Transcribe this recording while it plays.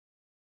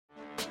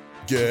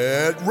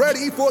Get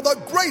ready for the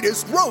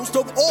greatest roast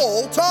of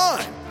all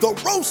time, the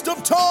Roast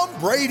of Tom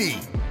Brady,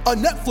 a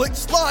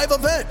Netflix live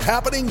event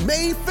happening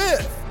May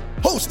 5th.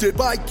 Hosted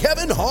by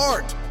Kevin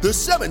Hart, the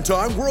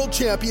 7-time world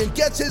champion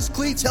gets his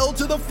cleats held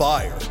to the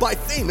fire by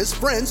famous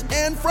friends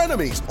and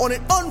frenemies on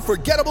an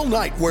unforgettable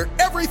night where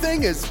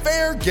everything is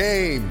fair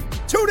game.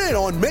 Tune in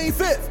on May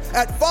 5th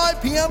at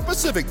 5 p.m.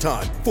 Pacific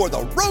time for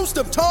the Roast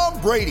of Tom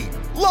Brady,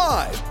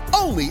 live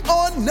only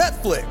on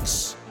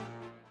Netflix.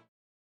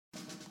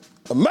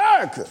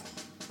 America,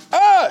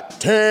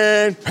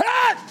 attend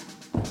pat!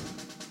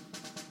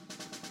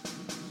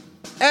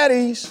 At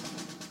ease.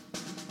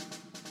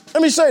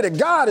 Let me say that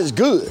God is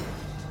good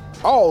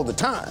all the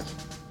time.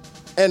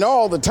 And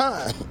all the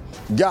time,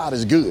 God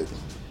is good.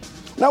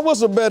 Now,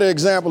 what's a better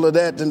example of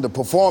that than the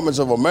performance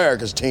of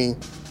America's team?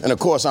 And of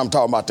course, I'm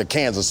talking about the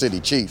Kansas City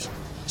Chiefs.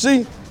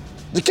 See,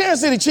 the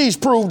Kansas City Chiefs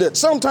proved that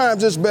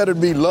sometimes it's better to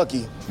be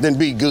lucky than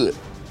be good.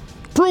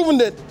 Proving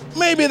that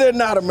maybe they're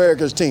not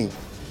America's team.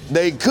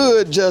 They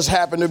could just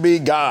happen to be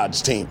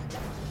God's team.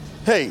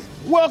 Hey,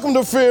 welcome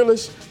to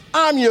Fearless.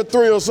 I'm your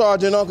thrill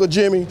sergeant, Uncle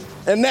Jimmy,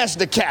 and that's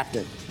the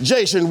captain,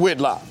 Jason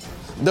Whitlock,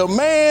 the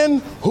man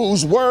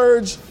whose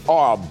words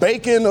are a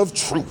bacon of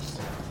truth.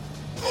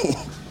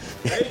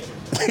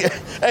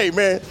 Hey,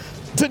 man,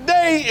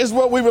 today is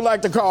what we would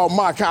like to call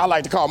my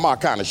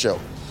kind of show.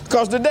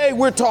 Because today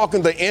we're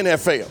talking the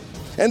NFL.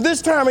 And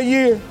this time of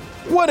year,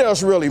 what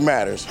else really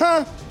matters,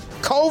 huh?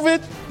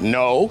 COVID?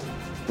 No.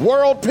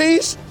 World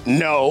peace?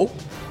 No.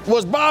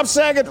 Was Bob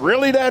Saget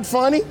really that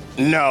funny?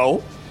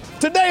 No.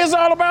 Today is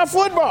all about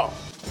football.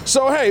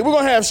 So, hey, we're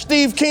going to have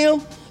Steve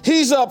Kim.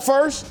 He's up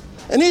first.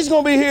 And he's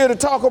going to be here to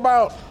talk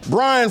about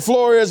Brian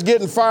Flores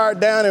getting fired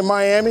down in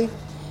Miami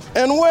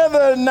and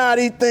whether or not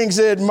he thinks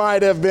it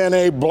might have been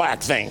a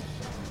black thing.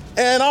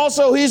 And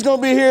also, he's going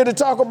to be here to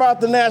talk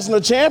about the national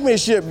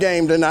championship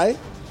game tonight.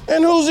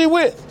 And who's he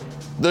with?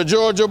 The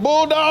Georgia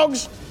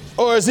Bulldogs?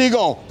 Or is he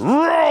going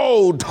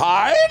roll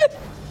Tide?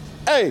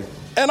 Hey,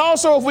 and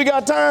also, if we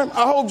got time,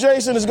 I hope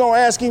Jason is going to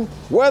ask him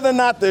whether or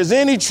not there's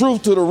any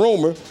truth to the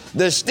rumor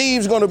that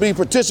Steve's going to be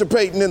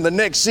participating in the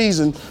next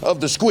season of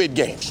the Squid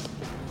Games.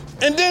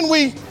 And then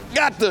we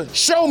got the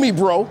Show Me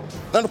Bro.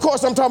 And of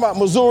course, I'm talking about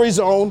Missouri's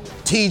own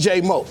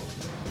TJ Moe.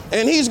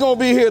 And he's going to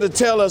be here to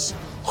tell us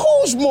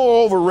who's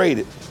more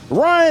overrated,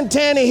 Ryan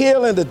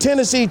Tannehill and the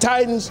Tennessee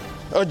Titans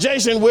or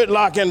Jason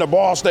Whitlock and the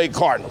Ball State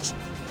Cardinals.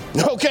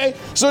 Okay,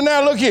 so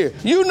now look here.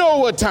 You know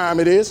what time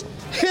it is.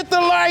 Hit the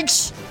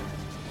likes.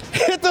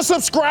 Hit the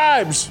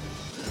subscribes,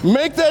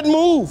 make that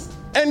move,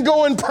 and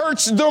go and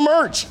purchase the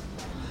merch.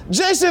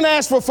 Jason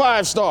asked for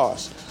 5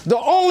 stars. The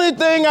only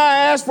thing I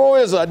ask for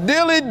is a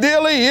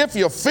dilly if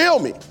you feel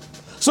me.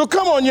 So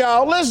come on,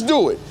 y'all, let's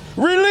do it.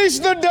 Release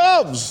the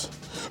doves,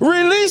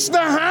 release the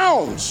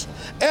hounds,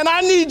 and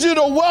I need you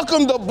to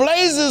welcome the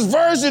Blazers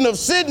version of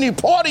Sidney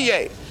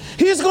Poitier.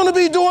 He's gonna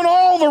be doing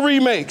all the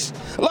remakes,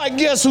 like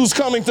Guess Who's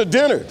Coming to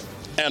Dinner,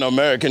 An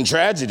American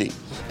Tragedy.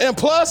 And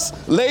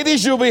plus,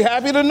 ladies, you'll be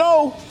happy to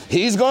know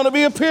he's going to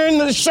be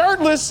appearing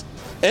shirtless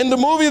in the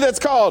movie that's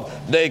called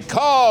They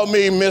Call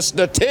Me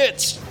Mr.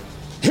 Tits.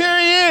 Here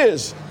he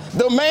is,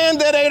 the man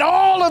that ate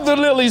all of the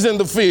lilies in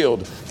the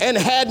field and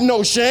had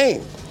no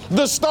shame.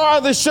 The star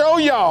of the show,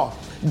 y'all,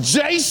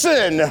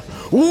 Jason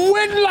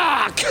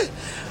Whitlock.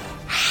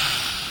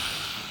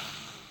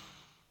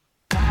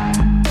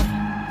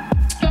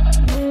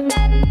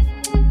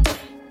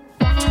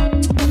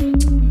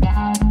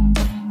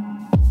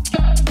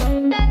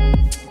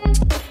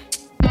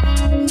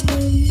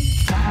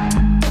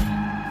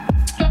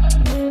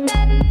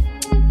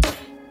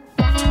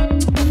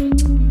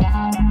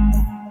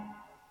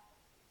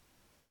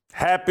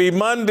 Happy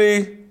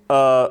Monday.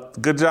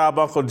 Good job,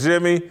 Uncle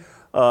Jimmy.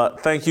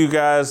 Thank you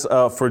guys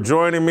for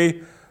joining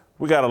me.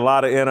 We got a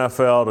lot of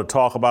NFL to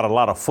talk about, a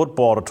lot of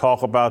football to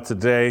talk about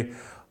today.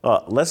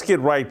 Let's get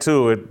right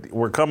to it.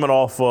 We're coming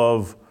off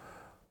of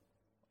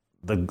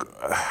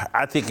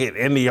I think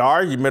in the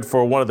argument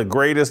for one of the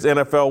greatest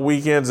NFL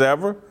weekends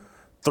ever.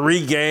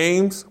 3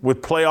 games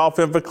with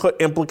playoff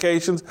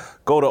implications,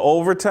 go to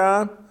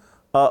overtime.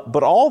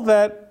 But all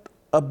that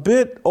a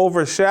bit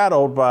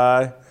overshadowed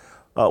by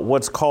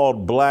what's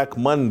called Black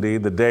Monday,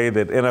 the day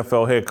that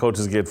NFL head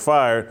coaches get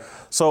fired.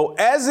 So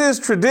as is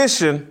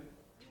tradition,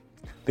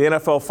 the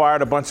NFL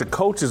fired a bunch of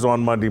coaches on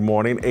Monday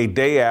morning, a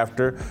day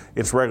after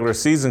its regular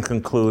season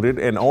concluded,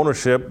 and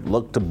ownership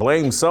looked to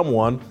blame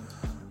someone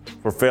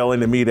for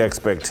failing to meet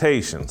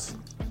expectations.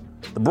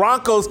 The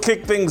Broncos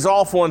kicked things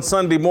off on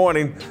Sunday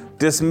morning,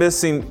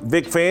 dismissing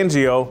Vic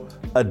Fangio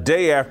a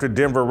day after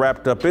Denver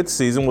wrapped up its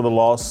season with a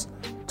loss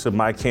to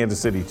my Kansas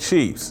City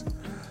Chiefs.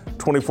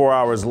 24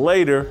 hours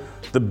later,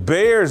 the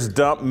Bears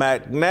dumped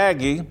Matt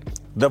Nagy,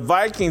 the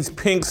Vikings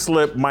pink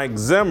slipped Mike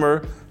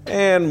Zimmer,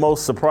 and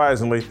most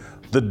surprisingly,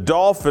 the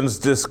Dolphins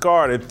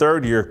discarded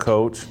third-year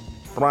coach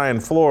Brian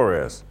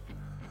Flores.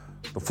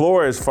 The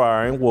Flores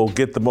firing will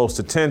get the most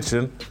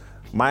attention.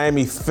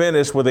 Miami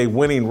finished with a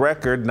winning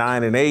record,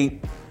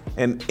 9-8,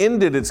 and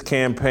ended its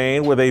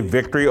campaign with a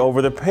victory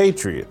over the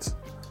Patriots.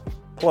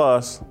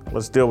 Plus,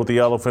 let's deal with the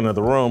elephant in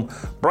the room.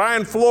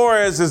 Brian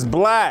Flores is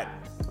black.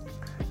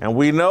 And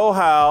we know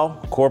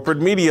how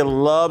corporate media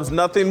loves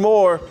nothing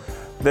more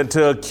than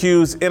to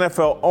accuse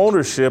NFL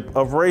ownership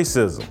of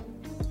racism.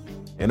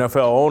 NFL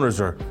owners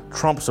are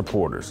Trump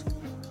supporters.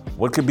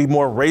 What could be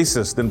more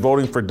racist than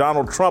voting for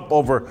Donald Trump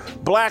over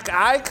black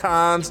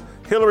icons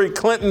Hillary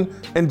Clinton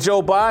and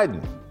Joe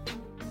Biden?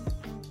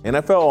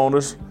 NFL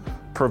owners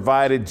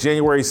provided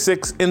January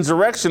 6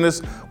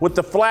 insurrectionists with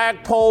the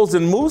flagpoles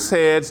and moose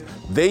heads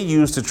they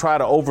used to try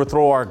to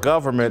overthrow our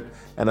government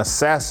and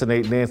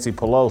assassinate Nancy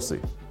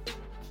Pelosi.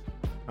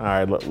 All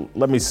right,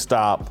 let me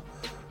stop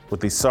with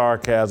the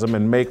sarcasm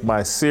and make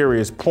my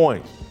serious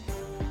point.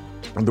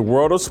 In the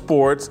world of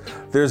sports,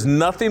 there's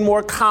nothing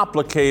more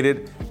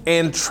complicated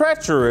and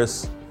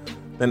treacherous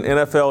than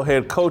NFL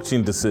head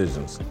coaching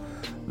decisions.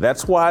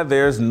 That's why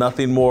there's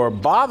nothing more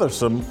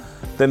bothersome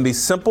than the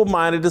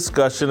simple-minded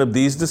discussion of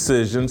these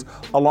decisions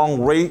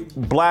along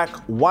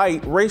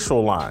black-white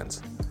racial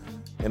lines.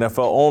 NFL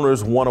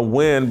owners want to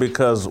win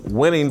because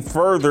winning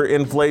further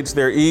inflates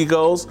their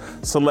egos,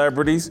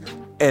 celebrities,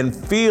 and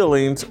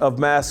feelings of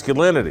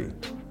masculinity.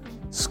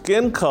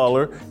 Skin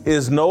color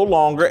is no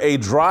longer a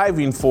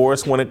driving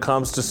force when it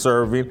comes to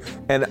serving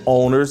an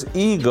owner's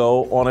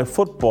ego on a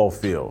football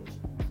field.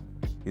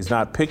 He's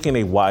not picking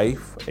a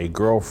wife, a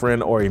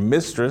girlfriend, or a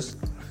mistress.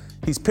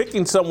 He's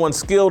picking someone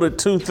skilled at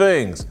two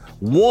things.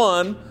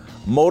 One,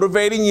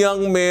 motivating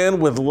young men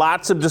with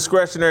lots of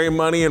discretionary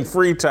money and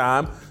free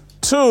time.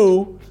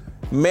 Two,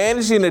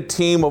 managing a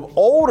team of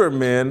older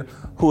men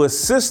who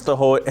assist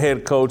the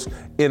head coach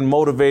in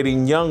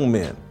motivating young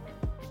men.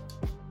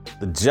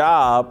 The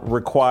job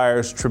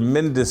requires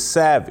tremendous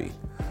savvy.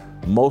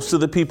 Most of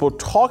the people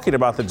talking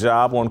about the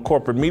job on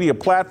corporate media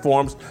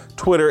platforms,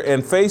 Twitter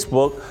and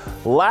Facebook,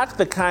 lack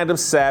the kind of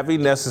savvy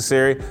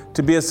necessary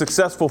to be a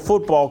successful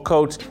football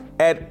coach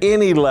at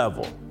any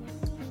level.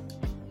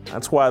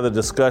 That's why the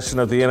discussion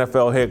of the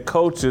NFL head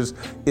coaches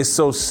is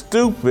so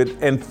stupid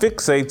and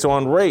fixates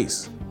on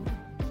race.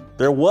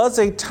 There was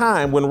a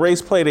time when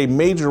race played a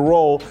major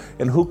role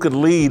in who could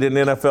lead an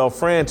NFL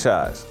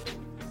franchise.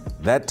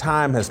 That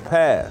time has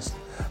passed.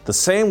 The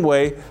same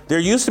way, there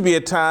used to be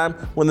a time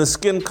when the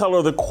skin color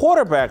of the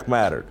quarterback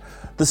mattered.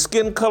 The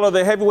skin color of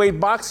the heavyweight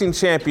boxing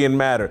champion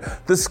mattered.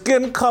 The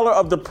skin color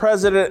of the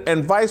president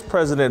and vice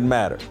president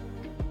mattered.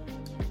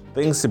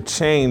 Things have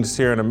changed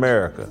here in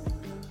America.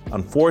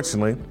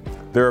 Unfortunately,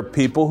 there are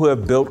people who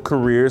have built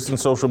careers in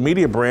social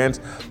media brands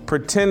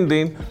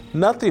pretending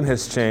nothing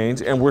has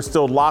changed and we're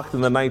still locked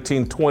in the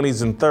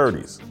 1920s and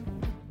 30s.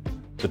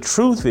 The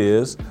truth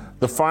is,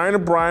 the firing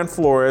of Brian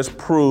Flores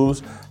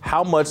proves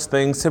how much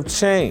things have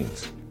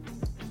changed.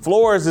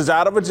 Flores is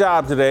out of a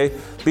job today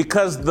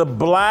because the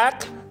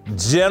black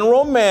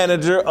general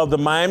manager of the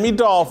Miami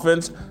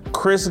Dolphins,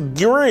 Chris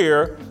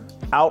Grier,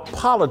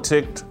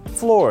 outpoliticked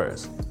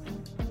Flores.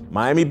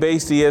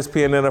 Miami-based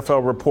ESPN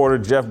NFL reporter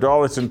Jeff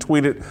Darlington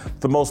tweeted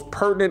the most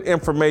pertinent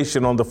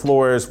information on the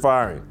Flores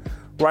firing,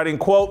 writing,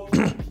 quote,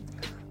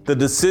 "The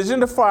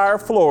decision to fire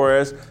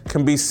Flores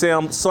can be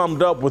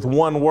summed up with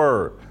one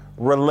word: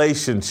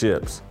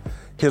 relationships.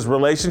 His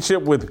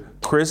relationship with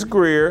Chris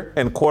Grier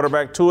and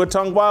quarterback Tua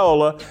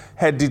Tagovailoa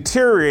had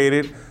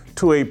deteriorated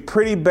to a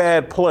pretty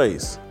bad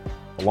place.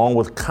 Along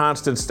with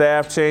constant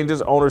staff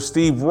changes, owner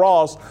Steve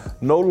Ross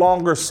no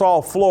longer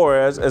saw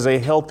Flores as a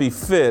healthy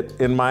fit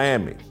in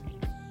Miami."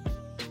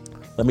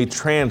 Let me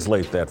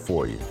translate that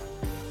for you.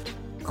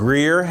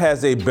 Grier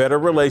has a better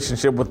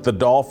relationship with the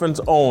Dolphins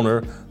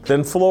owner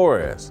than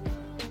Flores.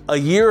 A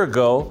year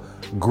ago,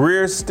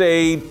 Grier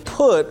stayed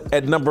put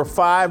at number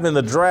 5 in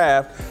the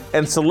draft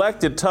and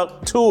selected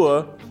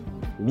Tua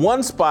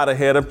one spot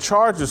ahead of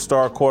Chargers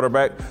star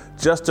quarterback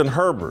Justin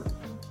Herbert.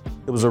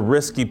 It was a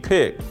risky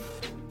pick.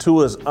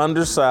 Tua's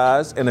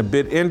undersized and a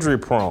bit injury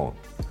prone.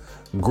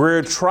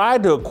 Grier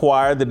tried to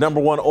acquire the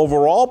number 1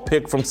 overall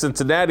pick from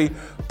Cincinnati,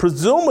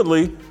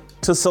 presumably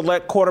to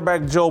select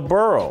quarterback Joe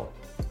Burrow.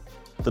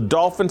 The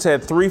Dolphins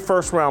had 3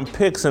 first-round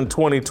picks in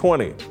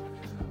 2020.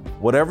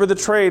 Whatever the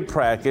trade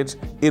package,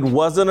 it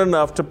wasn't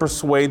enough to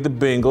persuade the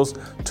Bengals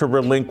to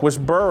relinquish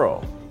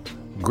Burrow.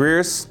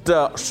 Grier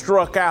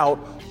struck out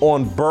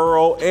on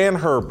Burrow and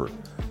Herbert.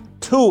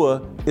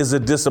 Tua is a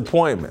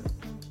disappointment.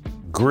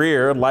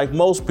 Grier, like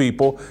most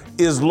people,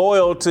 is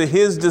loyal to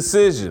his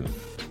decision.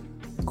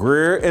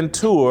 Grier and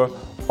Tua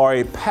are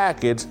a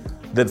package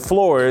that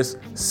Flores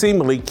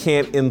seemingly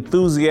can't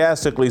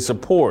enthusiastically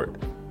support.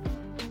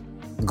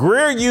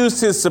 Grier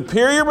used his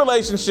superior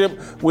relationship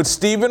with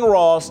Stephen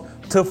Ross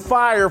to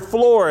fire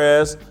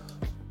Flores,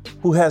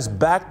 who has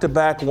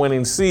back-to-back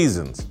winning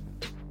seasons.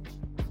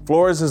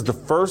 Flores is the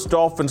first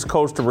Dolphins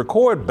coach to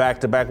record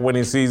back-to-back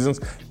winning seasons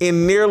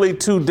in nearly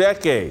 2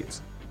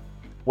 decades.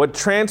 What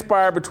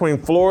transpired between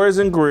Flores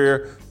and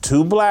Grier,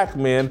 2 black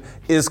men,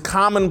 is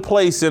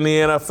commonplace in the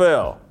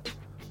NFL.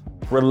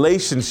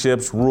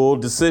 Relationships rule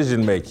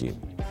decision-making.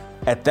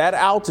 At that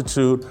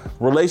altitude,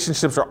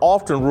 relationships are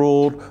often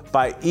ruled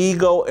by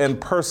ego and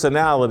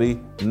personality,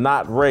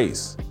 not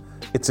race.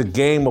 It's a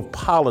game of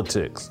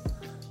politics,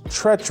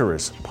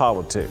 treacherous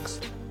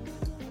politics.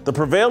 The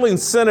prevailing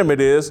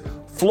sentiment is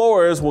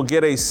Flores will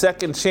get a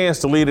second chance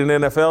to lead an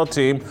NFL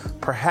team,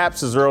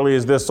 perhaps as early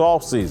as this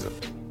offseason.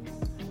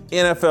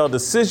 NFL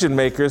decision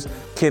makers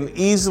can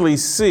easily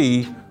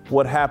see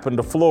what happened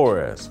to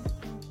Flores.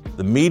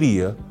 The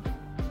media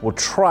will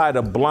try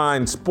to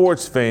blind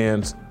sports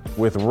fans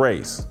with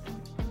race.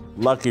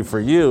 Lucky for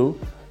you,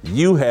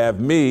 you have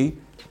me,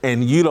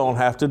 and you don't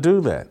have to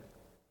do that.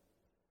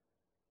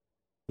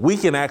 We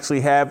can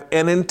actually have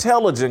an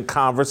intelligent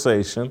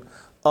conversation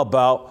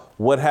about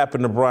what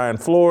happened to Brian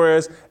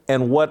Flores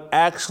and what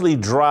actually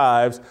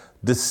drives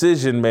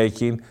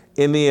decision-making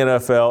in the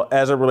NFL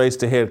as it relates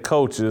to head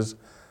coaches.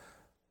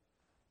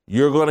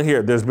 You're going to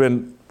hear, there's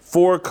been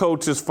 4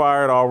 coaches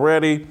fired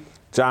already.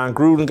 John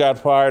Gruden got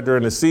fired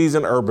during the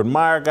season. Urban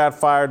Meyer got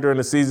fired during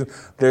the season.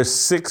 There's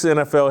 6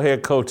 NFL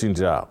head coaching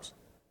jobs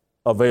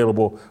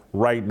available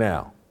right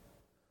now.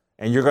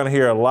 And you're going to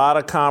hear a lot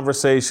of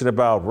conversation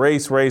about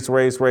race,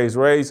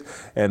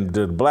 and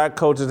do black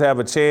coaches have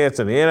a chance,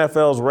 and the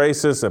NFL's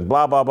racist, and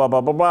blah, blah, blah,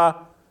 blah, blah,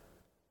 blah.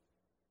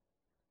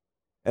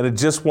 And it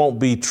just won't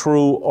be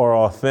true or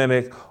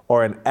authentic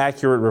or an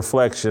accurate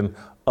reflection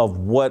of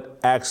what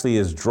actually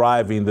is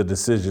driving the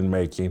decision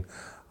making.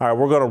 All right,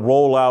 we're going to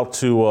roll out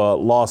to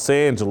Los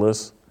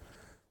Angeles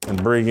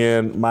and bring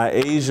in my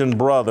Asian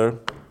brother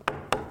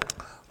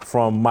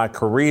from my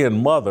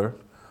Korean mother,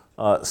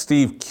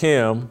 Steve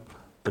Kim,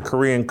 the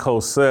Korean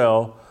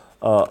Cosell.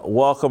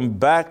 Welcome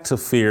back to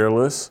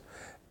Fearless.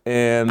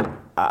 And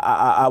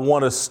I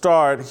want to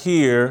start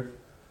here.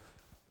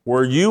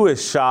 Were you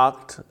as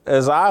shocked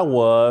as I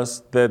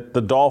was that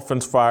the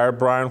Dolphins fired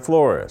Brian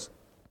Flores?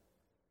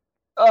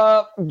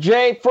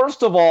 Jay,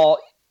 first of all,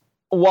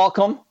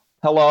 welcome.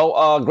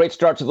 Hello. Great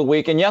start to the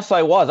week. And yes,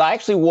 I was. I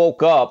actually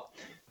woke up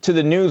to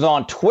the news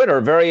on Twitter,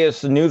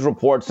 various news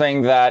reports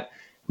saying that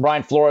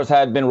Brian Flores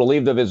had been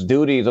relieved of his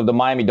duties of the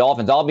Miami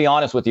Dolphins. I'll be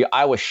honest with you,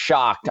 I was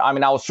shocked. I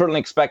mean, I was certainly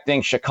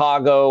expecting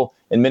Chicago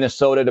and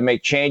Minnesota to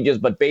make changes,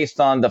 but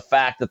based on the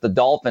fact that the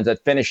Dolphins had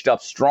finished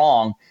up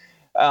strong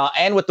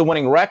and with the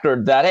winning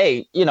record that,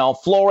 hey, you know,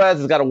 Flores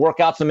has got to work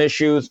out some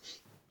issues.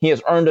 He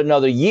has earned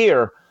another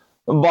year.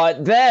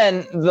 But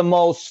then the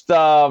most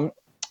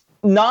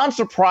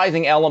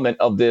non-surprising element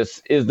of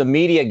this is the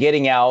media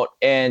getting out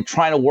and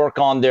trying to work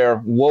on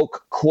their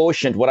woke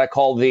quotient, what I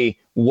call the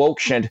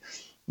woke-shient,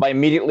 by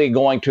immediately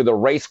going to the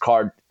race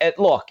card. And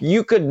look,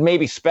 you could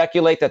maybe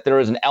speculate that there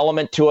is an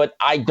element to it.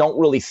 I don't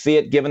really see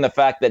it, given the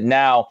fact that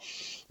now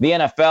the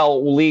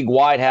NFL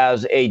league-wide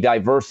has a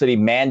diversity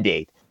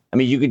mandate. I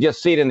mean, you could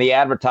just see it in the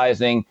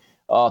advertising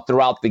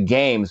throughout the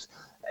games.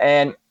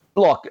 And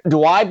look,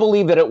 do I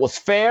believe that it was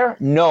fair?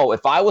 No.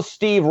 If I was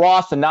Steve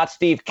Ross and not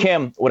Steve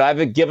Kim, would I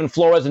have given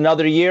Flores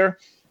another year?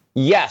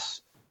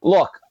 Yes.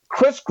 Look,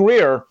 Chris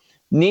Grier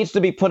needs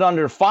to be put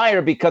under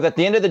fire because at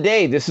the end of the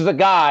day, this is a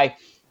guy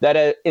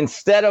that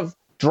instead of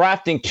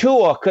drafting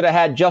Tua, could have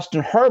had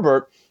Justin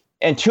Herbert,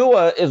 and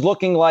Tua is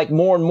looking like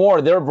more and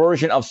more their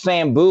version of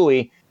Sam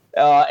Bowie,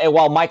 and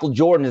while Michael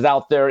Jordan is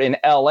out there in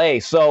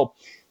L.A. So,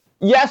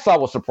 yes, I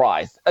was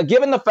surprised,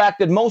 given the fact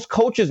that most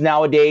coaches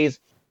nowadays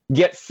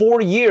get 4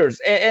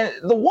 years. And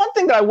the one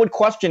thing that I would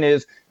question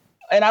is,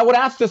 and I would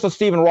ask this of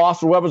Stephen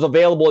Ross or whoever's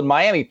available in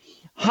Miami,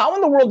 how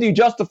in the world do you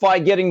justify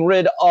getting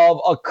rid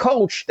of a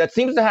coach that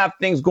seems to have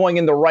things going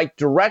in the right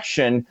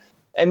direction?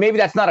 And maybe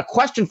that's not a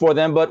question for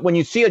them, but when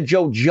you see a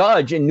Joe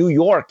Judge in New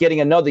York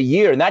getting another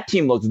year and that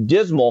team looks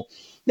dismal,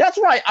 that's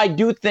right. I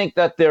do think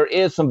that there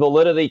is some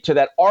validity to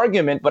that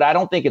argument, but I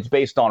don't think it's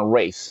based on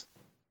race.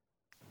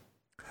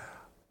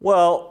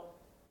 Well,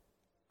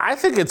 I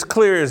think it's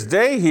clear as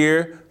day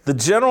here. The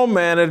general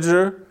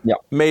manager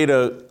made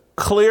a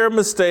clear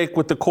mistake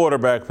with the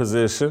quarterback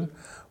position.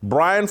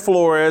 Brian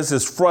Flores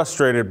is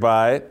frustrated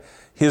by it.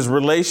 His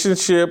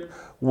relationship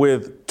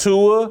with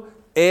Tua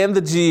and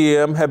the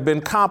GM have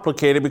been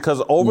complicated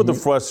because over the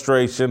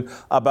frustration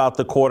about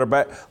the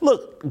quarterback.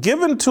 Look,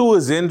 given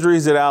Tua's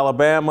injuries at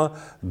Alabama,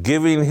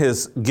 given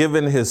his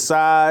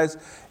size,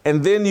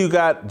 and then you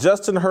got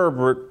Justin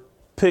Herbert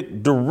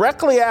picked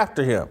directly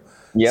after him.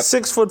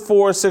 6'4",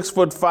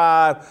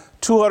 6'5",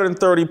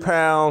 230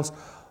 pounds,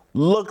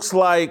 looks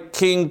like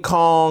King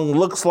Kong,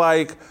 looks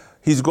like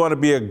he's going to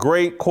be a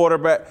great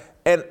quarterback.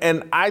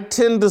 And I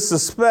tend to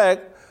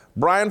suspect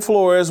Brian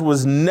Flores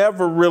was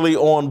never really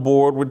on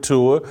board with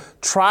Tua,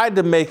 tried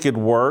to make it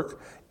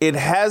work. It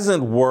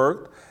hasn't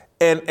worked.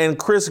 And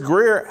Chris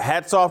Grier,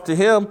 hats off to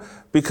him,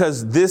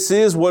 because this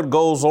is what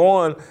goes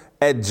on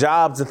at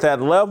jobs at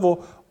that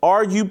level.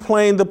 Are you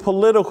playing the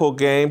political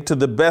game to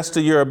the best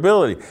of your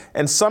ability?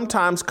 And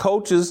sometimes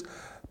coaches,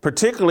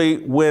 particularly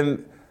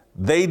when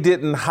they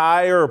didn't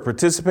hire or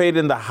participate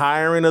in the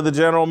hiring of the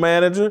general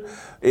manager,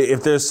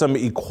 if there's some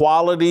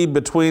equality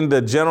between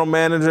the general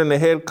manager and the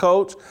head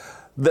coach,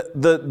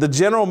 the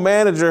general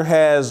manager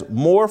has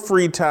more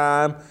free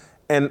time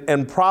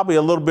and probably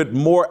a little bit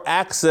more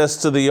access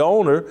to the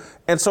owner.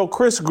 And so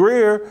Chris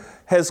Grier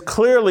has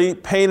clearly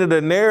painted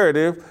a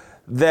narrative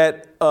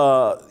that,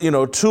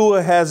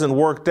 Tua hasn't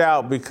worked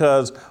out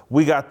because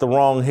we got the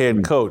wrong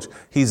head coach.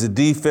 He's a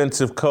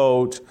defensive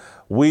coach.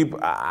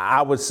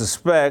 I would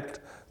suspect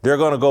they're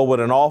going to go with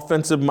an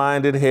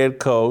offensive-minded head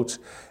coach,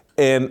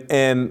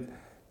 and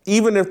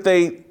even if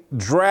they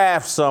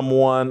draft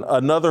someone,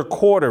 another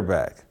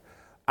quarterback,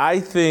 I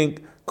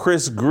think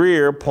Chris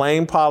Grier,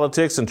 playing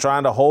politics and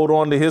trying to hold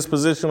on to his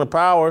position of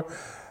power,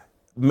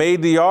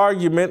 made the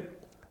argument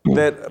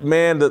that,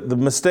 man, the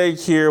mistake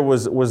here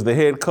was the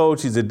head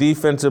coach. He's a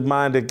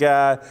defensive-minded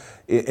guy.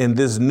 In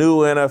this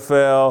new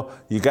NFL,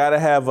 you got to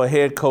have a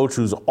head coach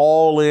who's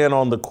all in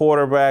on the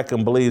quarterback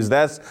and believes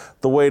that's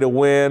the way to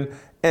win.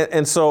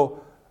 And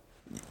so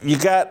you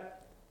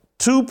got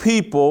two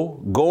people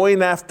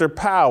going after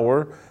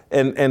power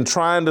and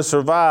trying to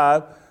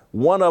survive.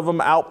 One of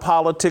them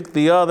out-politic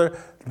the other.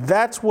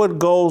 That's what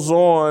goes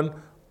on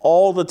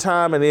all the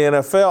time in the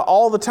NFL,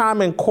 all the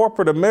time in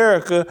corporate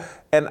America.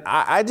 And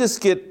I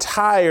just get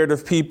tired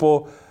of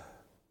people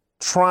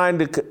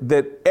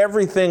that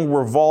everything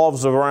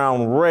revolves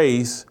around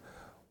race,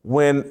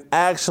 when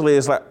actually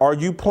it's like, are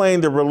you playing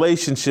the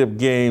relationship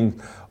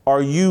game?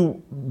 Are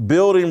you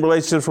building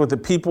relationships with the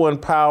people in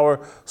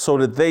power so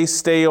that they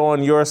stay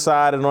on your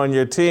side and on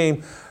your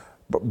team?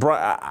 But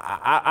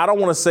I don't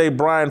want to say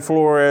Brian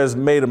Flores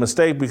made a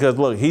mistake, because,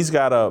 look, he's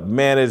got to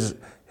manage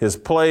his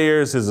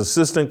players, his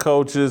assistant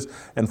coaches,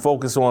 and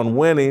focus on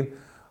winning.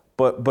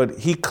 But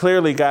he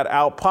clearly got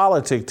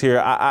out-politicked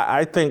here.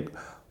 I think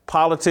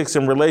politics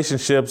and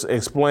relationships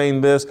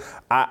explain this.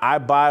 I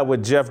buy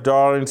what Jeff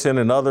Darlington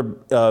and other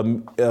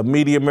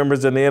media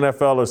members in the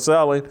NFL are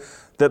selling,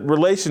 that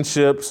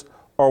relationships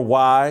are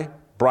why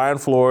Brian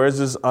Flores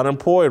is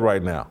unemployed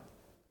right now.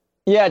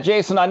 Yeah,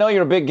 Jason, I know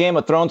you're a big Game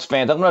of Thrones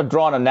fan. I'm going to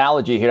draw an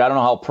analogy here. I don't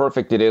know how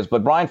perfect it is,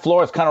 but Brian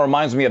Flores kind of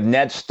reminds me of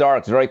Ned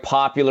Stark. Very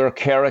popular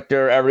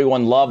character.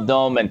 Everyone loved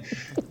him,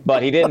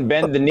 but he didn't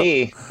bend the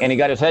knee, and he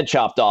got his head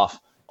chopped off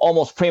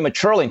almost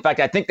prematurely. In fact,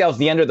 I think that was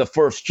the end of the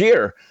first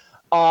year.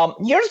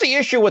 Here's the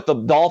issue with the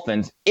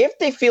Dolphins. If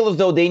they feel as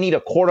though they need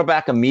a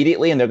quarterback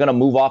immediately and they're going to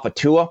move off of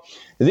Tua,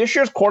 this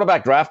year's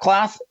quarterback draft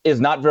class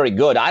is not very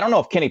good. I don't know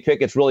if Kenny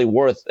Pickett's really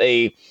worth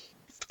a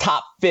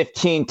top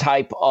 15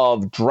 type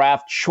of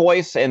draft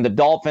choice, and the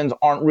Dolphins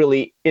aren't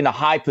really in a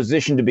high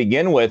position to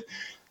begin with.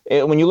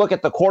 When you look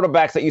at the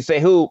quarterbacks that you say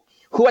who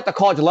at the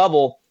college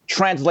level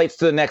translates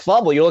to the next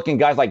level, you're looking at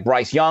guys like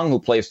Bryce Young, who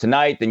plays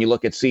tonight. Then you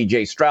look at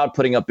C.J. Stroud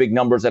putting up big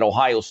numbers at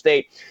Ohio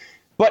State.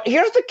 But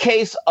here's the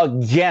case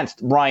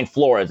against Brian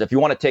Flores, if you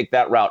want to take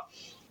that route.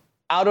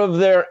 Out of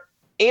their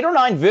 8 or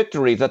 9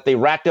 victories that they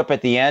racked up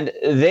at the end,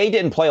 they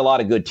didn't play a lot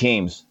of good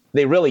teams.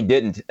 They really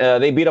didn't.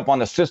 They beat up on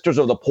the Sisters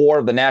of the Poor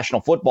of the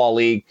National Football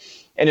League.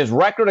 And his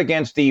record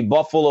against the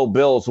Buffalo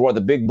Bills, who are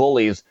the big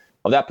bullies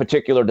of that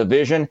particular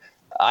division,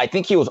 I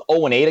think he was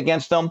 0-8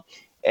 against them.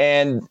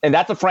 And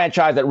that's a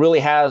franchise that really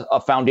has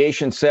a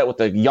foundation set with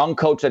a young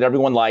coach that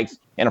everyone likes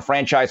and a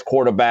franchise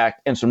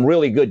quarterback and some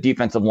really good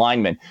defensive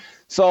linemen.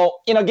 So,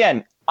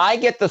 again, I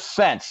get the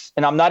sense,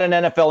 and I'm not an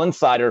NFL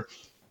insider,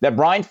 that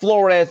Brian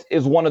Flores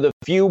is one of the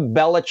few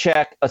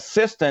Belichick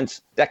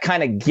assistants that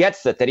kind of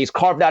gets it, that he's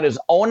carved out his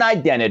own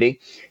identity,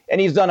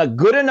 and he's done a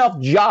good enough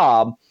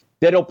job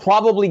that he'll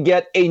probably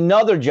get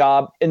another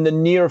job in the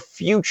near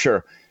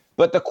future.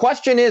 But the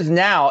question is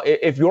now,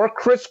 if you're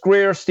Chris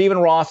Grier, Stephen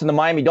Ross, and the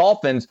Miami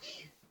Dolphins,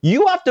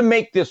 you have to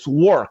make this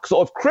work.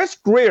 So if Chris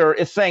Grier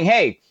is saying,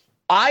 hey,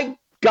 I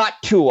got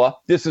Tua,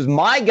 this is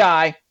my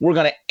guy, we're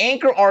going to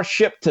anchor our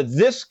ship to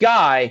this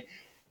guy,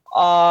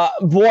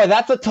 boy,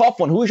 that's a tough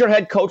one. Who's your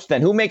head coach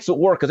then? Who makes it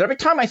work? Because every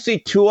time I see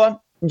Tua,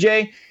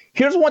 Jay,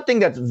 here's one thing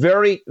that's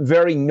very,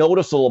 very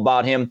noticeable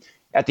about him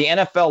at the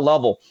NFL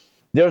level.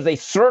 There's a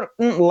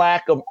certain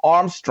lack of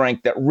arm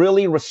strength that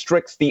really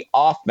restricts the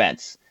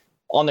offense.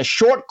 On the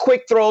short,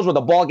 quick throws where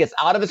the ball gets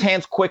out of his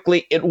hands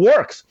quickly, it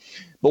works.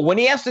 But when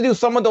he has to do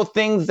some of those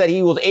things that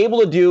he was able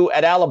to do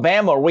at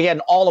Alabama, where we had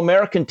an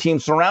all-American team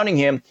surrounding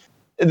him,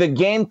 the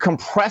game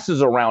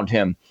compresses around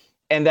him.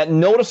 And that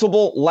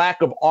noticeable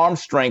lack of arm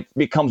strength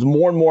becomes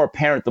more and more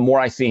apparent the more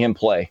I see him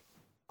play.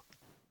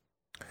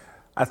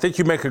 I think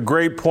you make a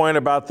great point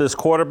about this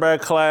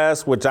quarterback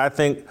class, which I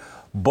think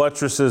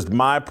buttresses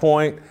my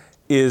point,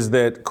 is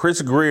that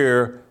Chris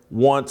Grier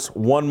wants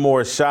one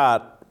more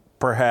shot,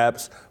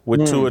 perhaps,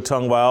 with Tua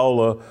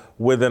Tagovailoa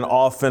with an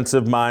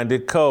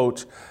offensive-minded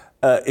coach.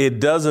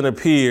 It doesn't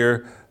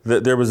appear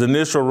that there was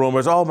initial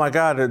rumors, oh, my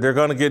God, they're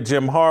going to get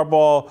Jim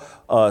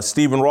Harbaugh.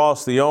 Stephen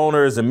Ross, the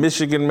owner, is a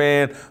Michigan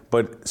man.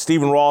 But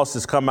Stephen Ross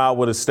has come out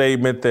with a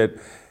statement that,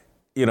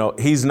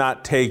 he's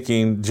not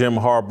taking Jim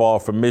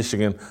Harbaugh from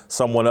Michigan.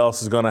 Someone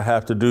else is going to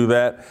have to do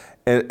that.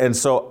 And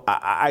so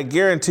I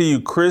guarantee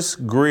you Chris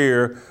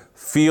Grier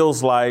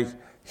feels like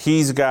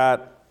he's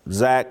got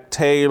Zach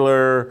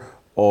Taylor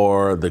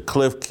or the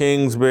Cliff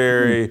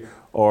Kingsbury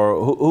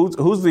or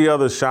who's the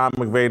other Sean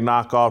McVay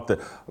knockoff that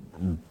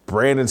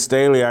Brandon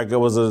Staley, I guess,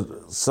 was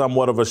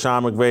somewhat of a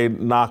Sean McVay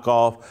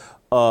knockoff.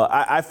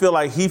 I feel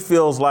like he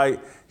feels like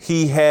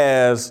he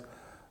has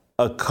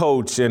a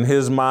coach in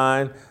his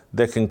mind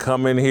that can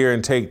come in here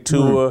and take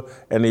Tua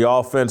and the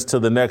offense to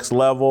the next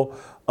level.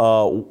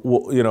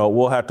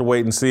 We'll have to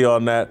wait and see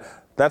on that.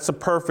 That's a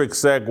perfect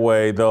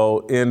segue, though,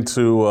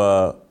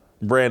 into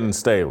Brandon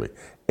Staley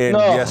in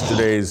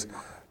yesterday's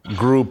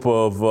group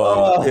of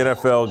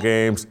NFL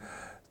games.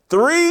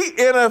 3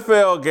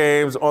 NFL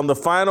games on the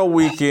final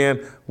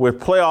weekend with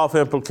playoff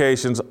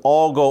implications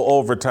all go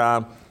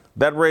overtime.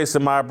 That raised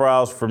some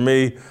eyebrows for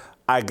me.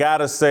 I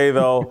gotta say,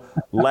 though,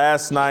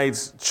 last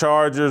night's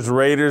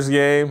Chargers-Raiders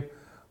game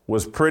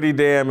was pretty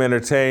damn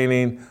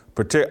entertaining.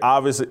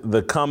 Obviously,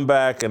 the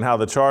comeback and how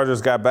the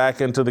Chargers got back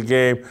into the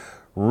game,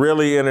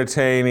 really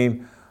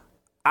entertaining.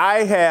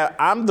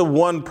 I'm the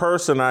one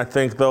person, I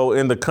think, though,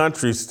 in the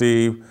country,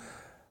 Steve,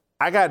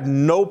 I got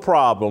no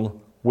problem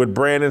with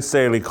Brandon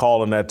Staley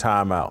calling that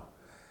timeout.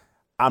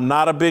 I'm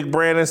not a big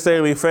Brandon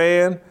Staley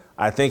fan.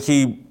 I think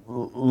he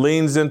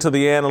leans into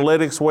the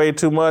analytics way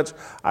too much.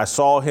 I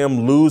saw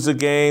him lose a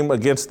game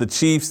against the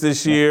Chiefs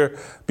this year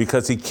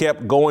because he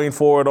kept going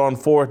for it on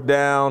 4th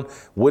down,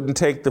 wouldn't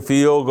take the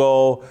field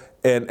goal.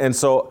 And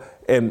so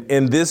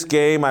in this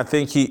game, I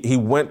think he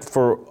went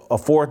for a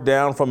 4th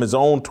down from his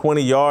own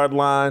 20-yard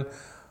line.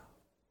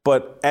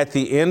 But at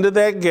the end of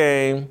that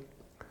game,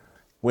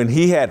 when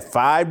he had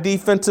 5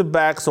 defensive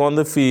backs on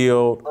the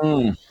field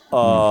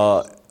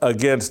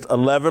against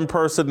 11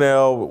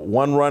 personnel,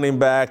 1 running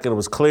back, and it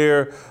was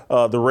clear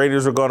the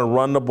Raiders were going to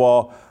run the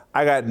ball,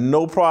 I got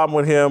no problem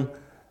with him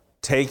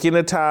taking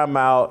a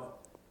timeout,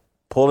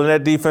 pulling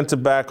that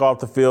defensive back off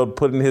the field,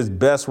 putting his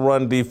best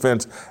run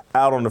defense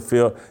out on the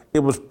field. It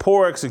was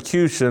poor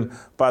execution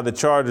by the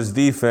Chargers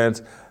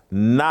defense,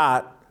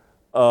 not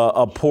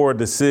a poor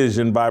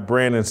decision by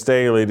Brandon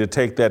Staley to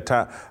take that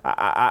time.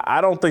 I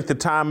don't think the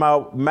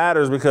timeout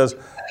matters because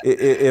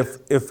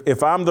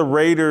if I'm the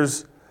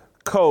Raiders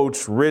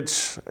coach,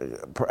 Rich,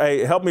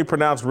 hey, help me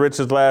pronounce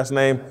Rich's last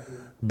name,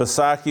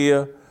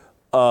 Bisaccia.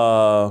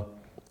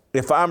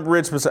 If I'm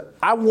Rich Bisaccia,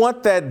 I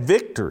want that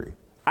victory.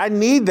 I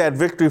need that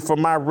victory for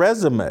my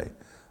resume.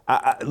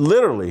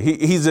 Literally,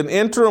 he's an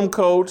interim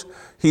coach.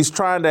 He's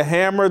trying to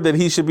hammer that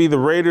he should be the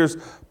Raiders'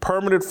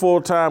 permanent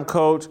full-time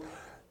coach.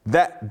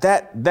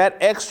 That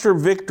extra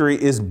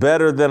victory is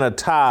better than a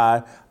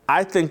tie.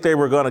 I think they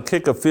were going to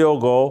kick a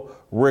field goal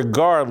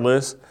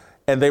regardless,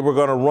 and they were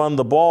going to run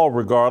the ball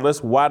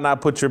regardless. Why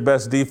not put your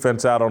best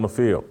defense out on the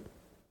field?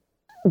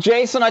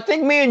 Jason, I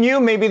think me and you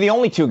may be the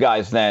only 2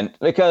 guys then,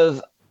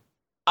 because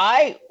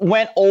I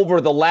went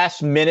over the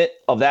last minute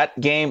of that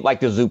game like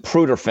the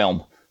Zapruder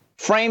film,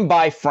 frame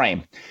by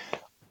frame.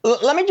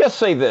 Let me just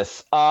say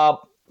this.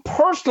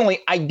 Personally,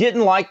 I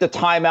didn't like the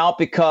timeout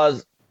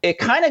because it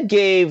kind of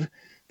gave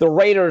the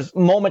Raiders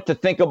moment to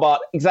think about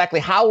exactly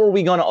how are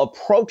we going to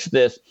approach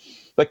this.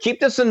 But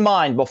keep this in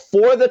mind.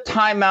 Before the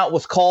timeout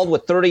was called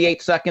with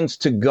 38 seconds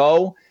to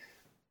go,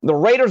 the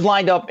Raiders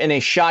lined up in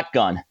a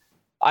shotgun.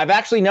 I've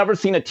actually never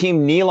seen a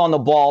team kneel on the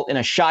ball in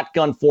a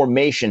shotgun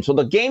formation. So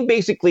the game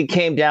basically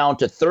came down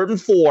to 3rd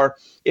and 4.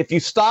 If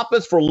you stop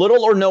us for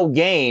little or no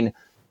gain,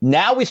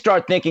 now we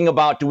start thinking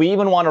about, do we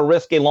even want to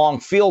risk a long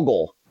field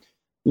goal?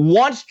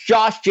 Once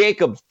Josh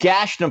Jacobs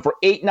gashed him for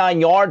 8-9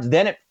 yards,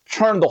 then it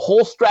turned the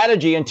whole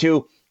strategy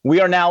into we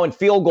are now in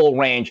field goal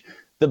range.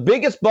 The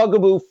biggest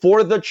bugaboo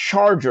for the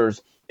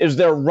Chargers is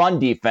their run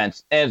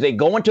defense. As they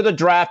go into the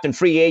draft and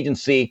free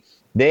agency,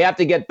 they have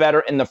to get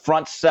better in the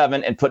front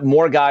 7 and put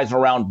more guys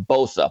around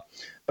Bosa.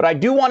 But I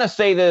do want to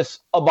say this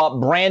about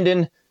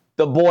Brandon,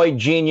 the boy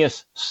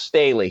genius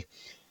Staley.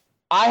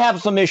 I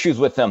have some issues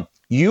with him.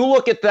 You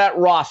look at that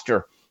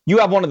roster. You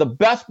have one of the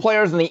best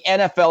players in the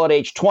NFL at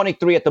age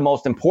 23 at the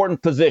most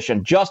important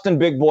position, Justin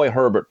Big Boy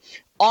Herbert.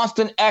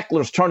 Austin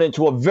Eckler's turned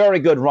into a very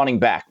good running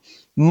back.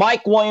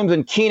 Mike Williams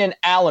and Keenan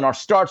Allen are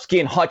Starsky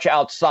and Hutch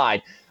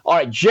outside. All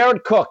right,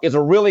 Jared Cook is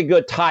a really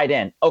good tight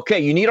end. Okay,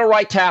 you need a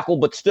right tackle,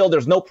 but still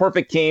there's no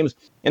perfect teams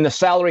in the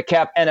salary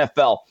cap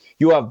NFL.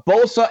 You have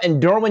Bosa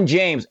and Derwin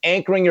James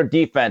anchoring your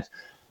defense.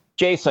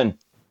 Jason,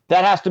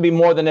 that has to be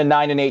more than a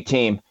 9-8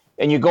 team.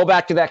 And you go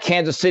back to that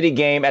Kansas City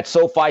game at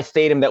SoFi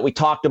Stadium that we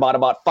talked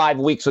about 5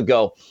 weeks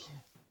ago.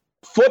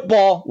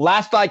 Football,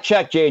 last I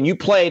checked, Jay, and you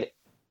played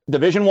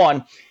Division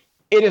I,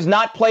 it is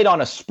not played on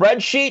a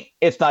spreadsheet.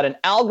 It's not an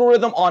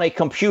algorithm on a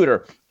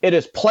computer. It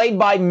is played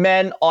by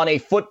men on a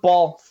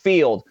football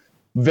field.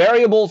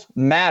 Variables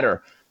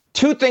matter.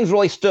 2 things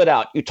really stood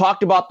out. You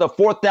talked about the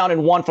 4th down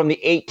and 1 from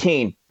the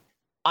 18.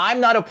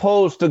 I'm not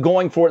opposed to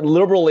going for it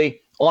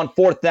liberally on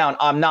 4th down.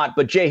 I'm not.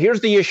 But, Jay,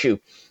 here's the issue.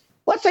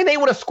 Let's say they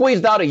would have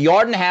squeezed out 1.5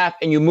 yards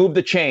and you move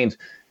the chains.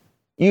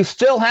 You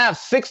still have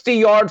 60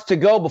 yards to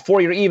go before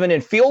you're even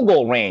in field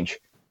goal range.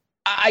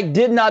 I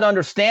did not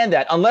understand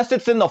that. Unless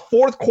it's in the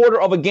 4th quarter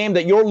of a game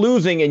that you're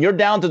losing and you're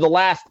down to the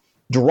last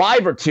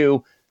drive or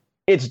 2,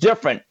 it's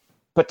different.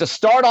 But to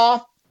start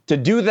off, to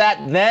do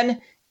that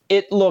then,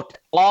 it looked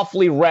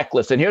awfully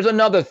reckless. And here's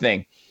another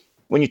thing.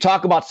 When you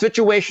talk about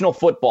situational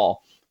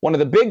football, one of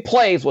the big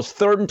plays was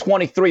 3rd and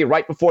 23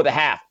 right before the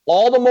half.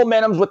 All the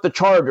momentum's with the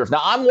Chargers.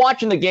 Now, I'm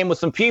watching the game with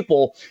some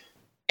people.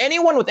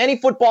 Anyone with any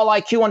football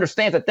IQ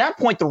understands at that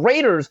point, the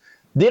Raiders,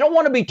 they don't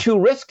want to be too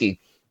risky.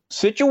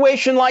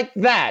 Situation like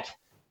that,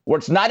 where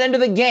it's not end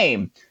of the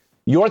game,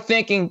 you're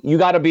thinking you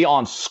got to be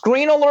on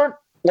screen alert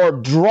or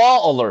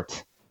draw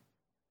alert.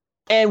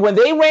 And when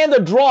they ran the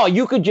draw,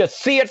 you could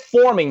just see it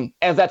forming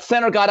as that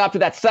center got up to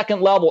that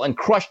second level and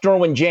crushed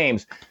Derwin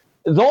James.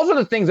 Those are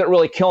the things that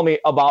really kill me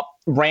about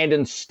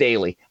Brandon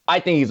Staley.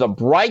 I think he's a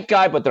bright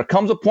guy, but there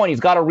comes a point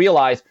he's got to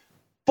realize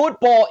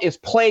football is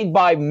played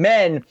by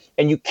men,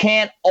 and you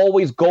can't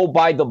always go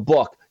by the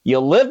book. You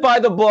live by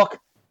the book,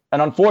 and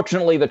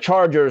unfortunately, the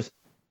Chargers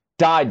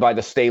died by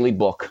the Staley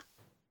book.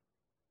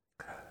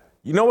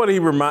 You know what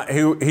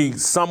he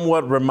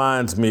somewhat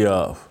reminds me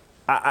of?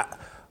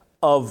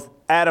 Of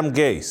Adam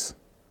Gase.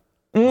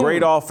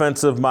 Great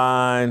offensive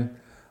mind,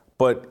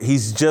 but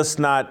he's just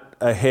not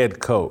a head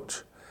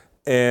coach.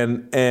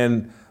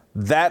 And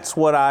that's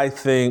what I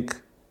think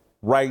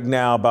right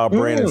now about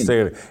Brandon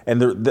Staley.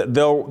 And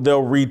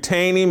they'll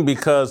retain him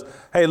because,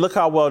 hey, look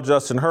how well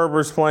Justin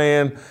Herbert's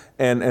playing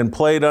and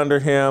played under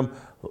him.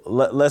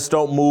 Let's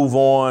don't move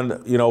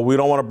on. You know, we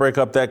don't want to break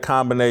up that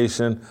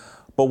combination.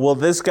 But will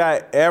this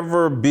guy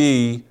ever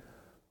be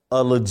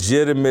a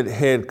legitimate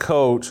head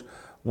coach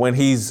when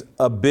he's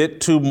a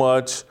bit too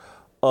much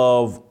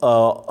of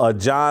a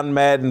John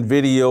Madden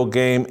video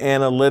game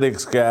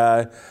analytics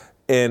guy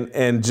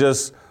and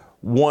just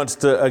wants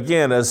to,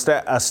 again,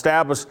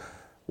 establish.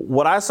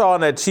 What I saw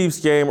in that Chiefs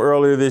game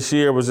earlier this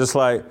year was just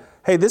like,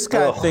 hey, this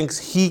guy thinks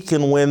he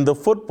can win the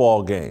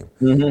football game.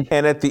 Mm-hmm.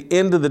 And at the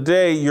end of the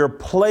day, your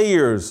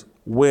players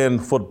win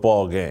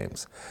football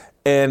games.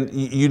 And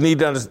you need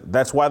to understand,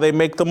 that's why they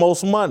make the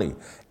most money.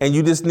 And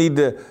you just need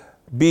to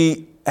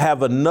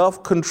have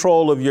enough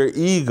control of your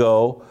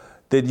ego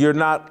that you're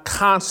not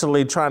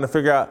constantly trying to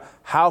figure out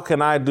how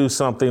can I do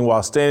something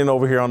while standing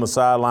over here on the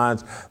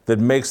sidelines that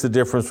makes the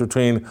difference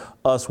between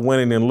us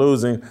winning and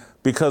losing.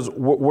 Because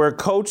where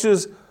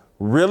coaches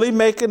really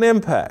make an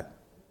impact,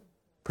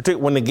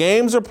 particularly when the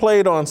games are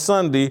played on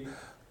Sunday,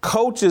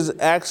 coaches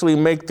actually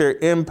make their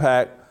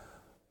impact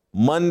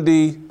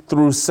Monday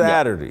through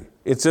Saturday. Yeah.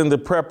 It's in the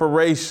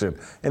preparation.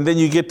 And then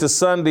you get to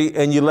Sunday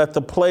and you let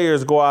the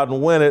players go out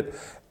and win it.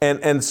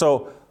 And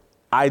so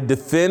I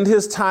defend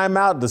his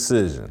timeout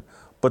decision.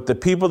 But the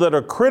people that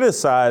are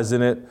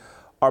criticizing it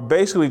are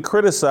basically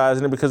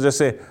criticizing it because they're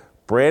saying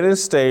Brandon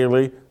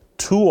Staley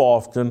too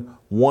often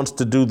wants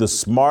to do the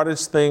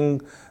smartest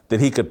thing that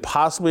he could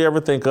possibly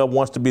ever think of,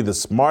 wants to be the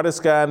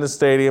smartest guy in the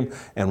stadium,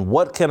 and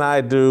what can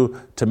I do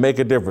to make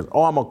a difference?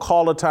 Oh, I'm going to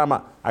call a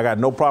timeout. I got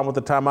no problem with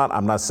the timeout.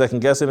 I'm not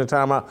second-guessing the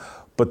timeout.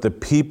 But the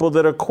people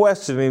that are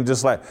questioning,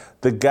 just like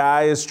the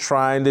guy is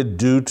trying to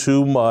do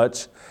too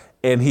much,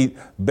 and he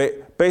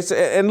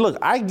and look,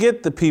 I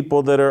get the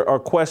people that are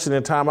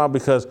questioning timeout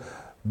because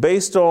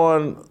based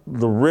on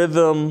the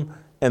rhythm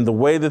and the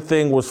way the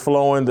thing was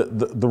flowing,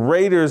 the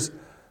Raiders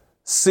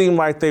seemed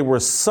like they were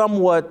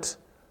 60%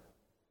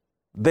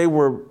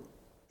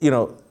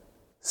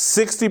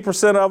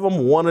 of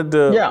them wanted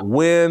to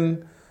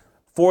win.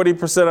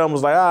 40% of them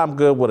was like, I'm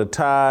good with a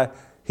tie.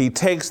 He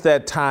takes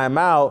that time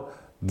out,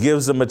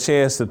 gives them a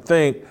chance to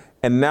think,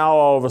 and now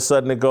all of a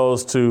sudden it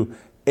goes to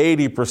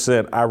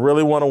 80%. I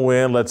really want to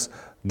win. Let's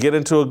get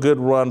into a good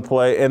run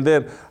play. And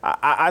then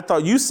I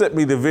thought you sent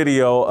me the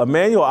video.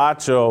 Emmanuel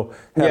Acho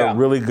had a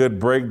really good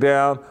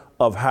breakdown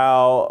of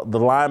how the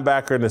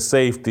linebacker and the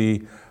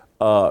safety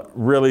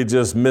really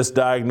just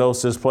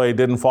misdiagnosed this play,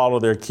 didn't follow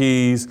their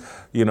keys.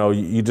 You know,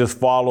 you just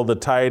follow the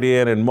tight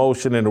end in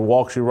motion and it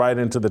walks you right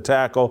into the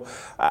tackle.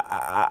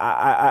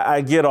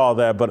 I get all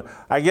that, but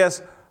I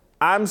guess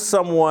I'm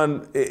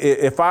someone,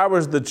 if I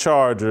was the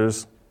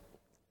Chargers,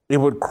 it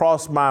would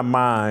cross my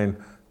mind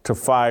to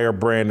fire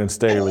Brandon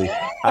Staley.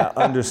 I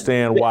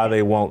understand why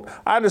they won't.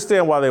 I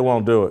understand why they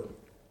won't do it.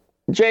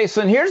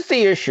 Jason, here's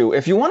the issue.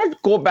 If you want to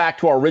go back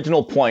to our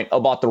original point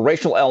about the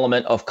racial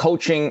element of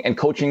coaching and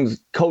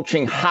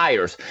coaching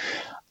hires,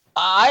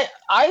 I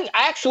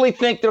actually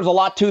think there's a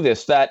lot to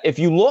this, that if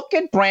you look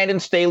at Brandon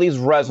Staley's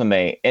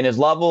resume and his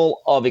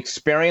level of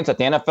experience at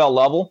the NFL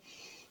level,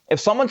 if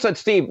someone said,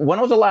 Steve,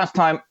 when was the last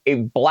time a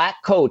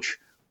black coach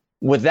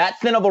with that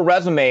thin of a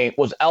resume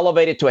was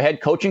elevated to a head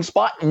coaching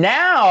spot?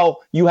 Now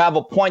you have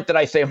a point that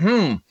I say,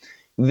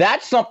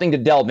 that's something to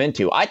delve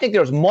into. I think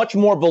there's much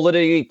more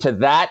validity to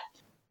that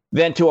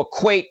than to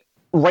equate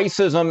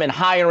racism and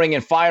hiring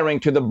and firing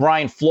to the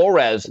Brian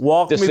Flores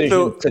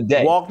decision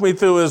today. Walk me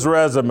through his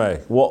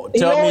resume.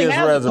 Tell me his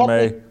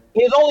resume.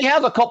 He only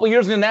has a couple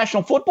years in the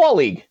National Football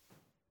League.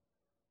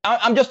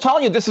 I'm just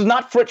telling you, this is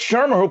not Fritz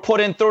Shermer, who put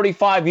in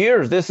 35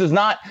 years. This is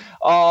not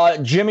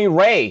Jimmy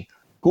Ray,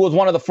 who was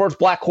one of the first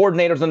black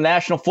coordinators in the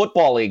National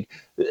Football League.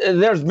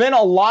 There's been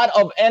a lot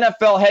of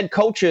NFL head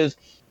coaches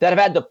that have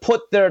had to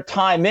put their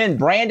time in.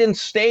 Brandon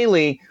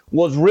Staley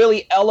was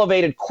really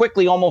elevated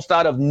quickly, almost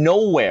out of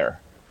nowhere.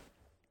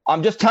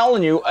 I'm just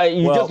telling you,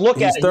 just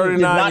look at it. He's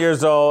 39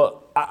 years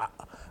old.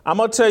 I'm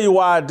going to tell you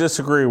why I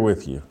disagree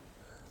with you.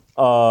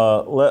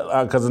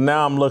 Because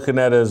now I'm looking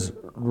at his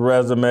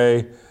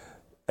resume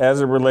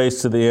as it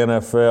relates to the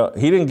NFL.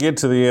 He didn't get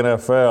to the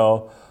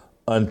NFL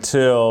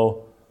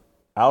until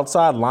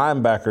outside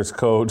linebackers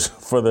coach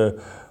for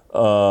the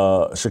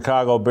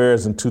Chicago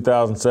Bears in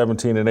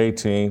 2017 and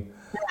 18.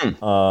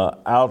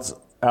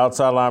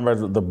 Outside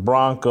linebacker, the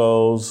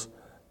Broncos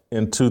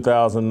in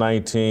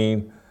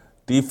 2019,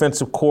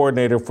 defensive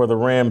coordinator for the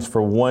Rams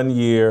for 1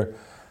 year.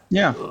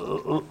 Yeah.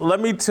 Let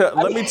me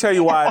tell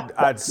you why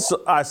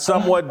I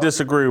somewhat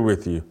disagree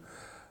with you.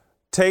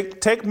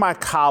 Take my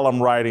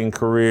column writing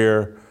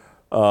career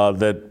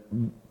that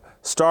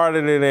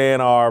started in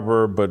Ann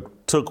Arbor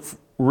but took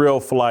real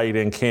flight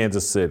in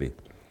Kansas City.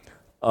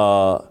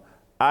 I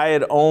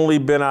had only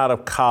been out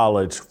of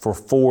college for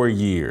 4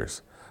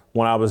 years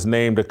when I was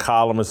named a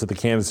columnist at the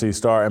Kansas City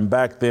Star. And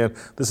back then,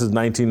 this is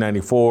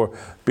 1994,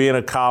 being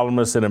a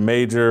columnist in a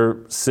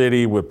major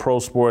city with pro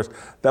sports,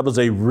 that was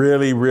a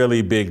really,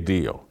 really big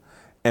deal.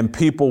 And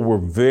people were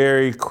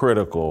very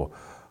critical.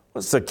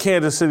 What's the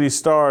Kansas City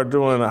Star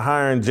doing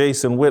hiring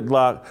Jason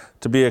Whitlock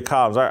to be a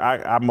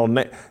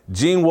columnist?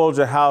 Gene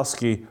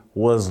Wojciechowski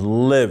was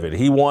livid.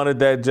 He wanted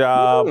that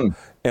job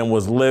and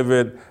was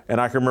livid. And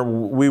I can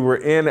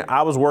remember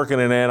I was working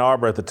in Ann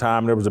Arbor at the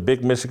time. There was a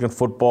big Michigan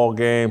football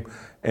game.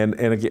 And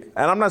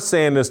I'm not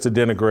saying this to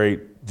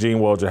denigrate Gene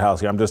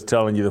Wojciechowski. I'm just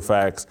telling you the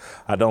facts.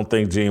 I don't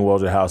think Gene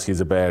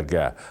Wojciechowski's a bad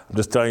guy. I'm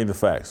just telling you the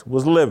facts.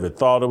 Was livid,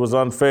 thought it was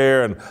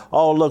unfair, and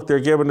look, they're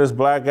giving this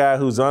black guy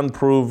who's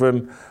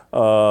unproven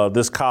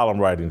this column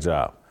writing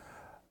job.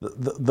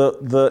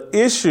 The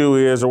issue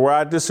is, or where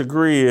I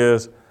disagree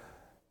is,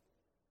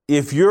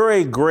 if you're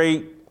a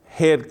great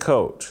head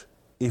coach,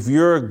 if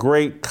you're a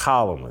great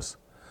columnist,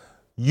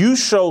 you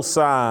show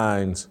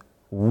signs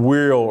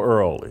real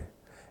early.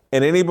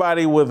 And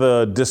anybody with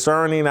a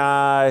discerning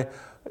eye,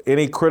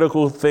 any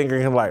critical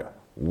thinker can like,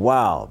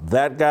 wow,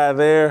 that guy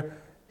there,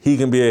 he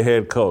can be a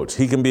head coach.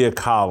 He can be a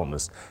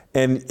columnist.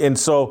 And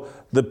so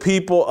the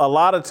people, a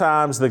lot of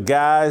times the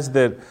guys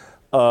that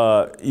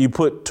you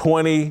put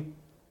 20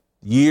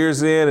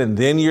 years in and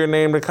then you're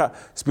named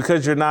it's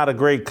because you're not a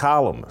great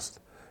columnist.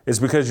 It's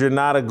because you're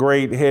not a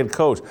great head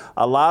coach.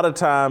 A lot of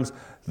times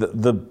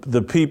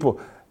the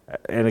people,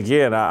 and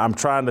again, I'm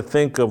trying to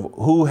think of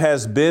who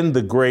has been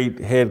the great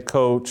head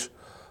coach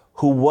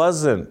who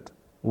wasn't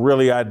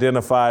really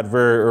identified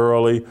very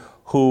early,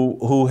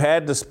 who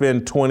had to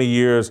spend 20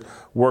 years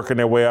working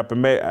their way up.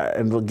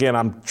 And again,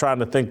 I'm trying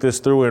to think this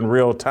through in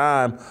real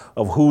time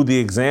of who the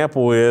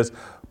example is.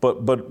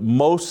 But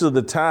most of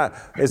the time,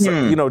 it's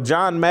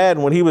John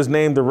Madden, when he was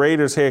named the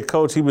Raiders head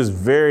coach, he was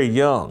very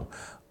young.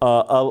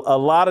 A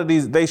lot of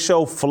these, they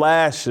show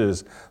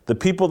flashes. The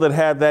people that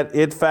have that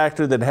it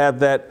factor, that have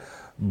that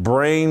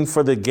brain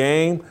for the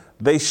game,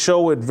 they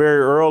show it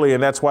very early,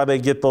 and that's why they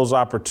get those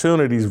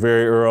opportunities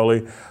very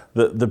early.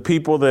 The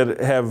people that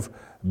have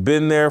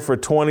been there for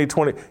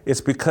 20, it's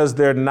because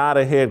they're not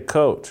a head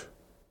coach.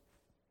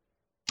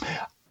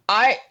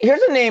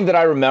 Here's a name that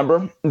I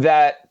remember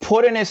that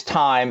put in his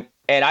time,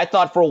 and I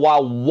thought for a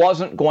while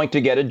wasn't going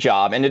to get a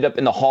job, ended up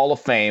in the Hall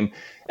of Fame,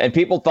 and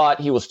people thought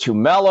he was too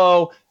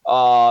mellow.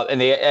 And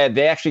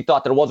they actually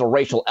thought there was a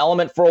racial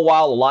element for a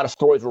while. A lot of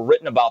stories were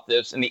written about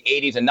this in the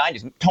 80s and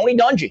 90s. Tony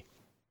Dungy.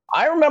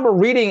 I remember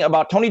reading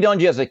about Tony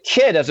Dungy as a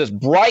kid, as this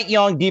bright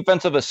young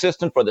defensive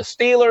assistant for the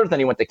Steelers. Then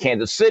he went to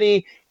Kansas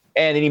City,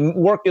 and then he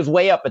worked his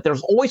way up. But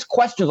there's always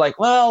questions like,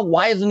 well,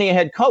 why isn't he a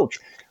head coach?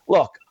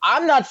 Look,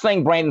 I'm not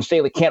saying Brandon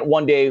Staley can't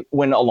one day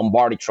win a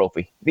Lombardi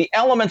trophy. The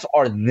elements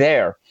are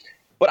there.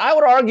 But I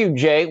would argue,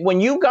 Jay, when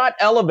you got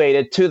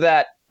elevated to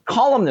that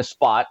columnist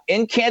spot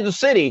in Kansas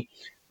City,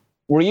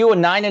 were you a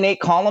 9-8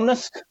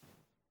 columnist?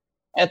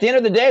 At the end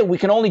of the day, we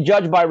can only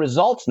judge by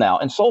results now.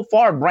 And so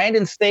far,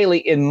 Brandon Staley,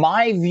 in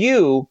my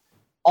view,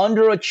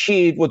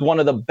 underachieved with one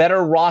of the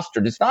better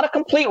rosters. It's not a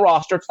complete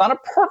roster. It's not a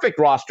perfect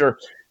roster.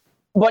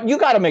 But you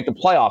got to make the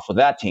playoffs with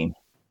that team.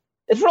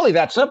 It's really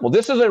that simple.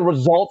 This is a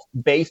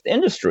results-based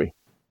industry.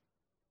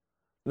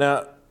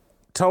 Now,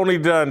 Tony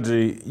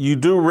Dungy, you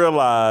do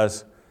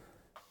realize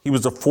he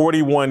was a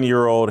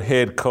 41-year-old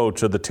head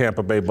coach of the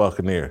Tampa Bay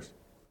Buccaneers.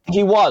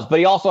 He was, but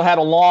he also had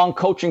a long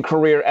coaching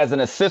career as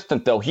an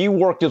assistant, though. He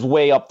worked his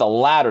way up the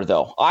ladder,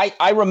 though. I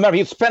remember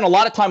he spent a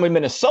lot of time in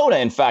Minnesota,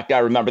 in fact, I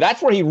remember.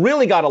 That's where he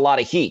really got a lot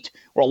of heat,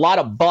 or a lot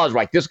of buzz,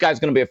 like this guy's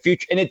going to be a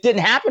future. And it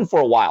didn't happen for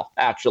a while,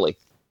 actually.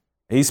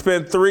 He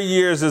spent 3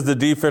 years as the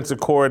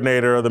defensive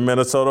coordinator of the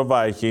Minnesota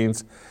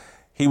Vikings.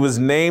 He was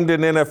named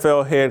an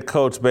NFL head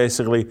coach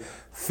basically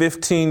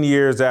 15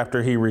 years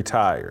after he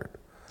retired.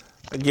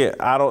 Again,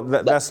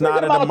 that's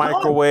not in a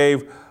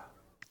microwave.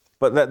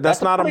 But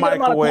that's not a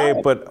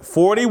microwave, but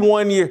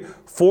 41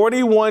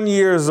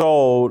 years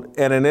old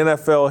and an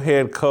NFL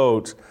head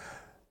coach,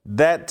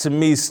 that to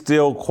me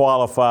still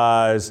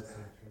qualifies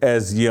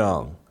as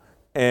young.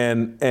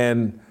 And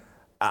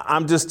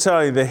I'm just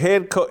telling you, the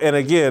head coach, and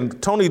again,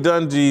 Tony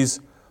Dungy's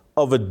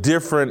of a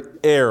different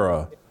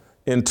era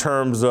in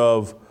terms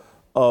of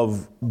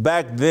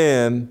back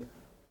then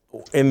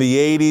in the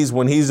 80s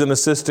when he's an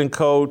assistant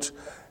coach,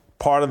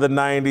 part of the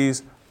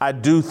 90s, I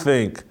do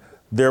think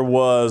there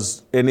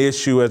was an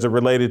issue as it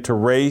related to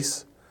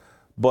race,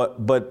 but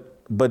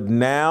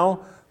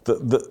now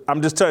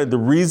I'm just telling you, the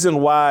reason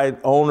why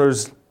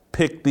owners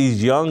pick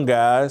these young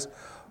guys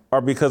are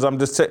because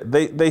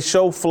they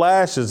show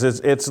flashes.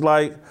 It's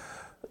like,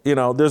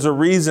 there's a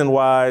reason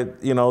why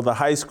the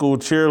high school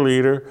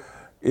cheerleader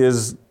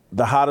is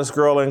the hottest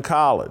girl in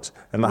college,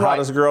 and the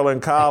hottest girl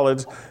in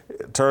college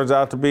turns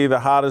out to be the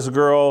hottest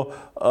girl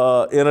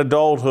in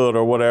adulthood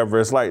or whatever.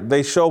 It's like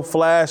they show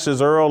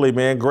flashes early,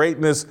 man.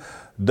 Greatness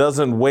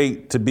doesn't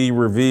wait to be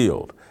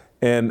revealed.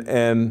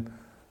 And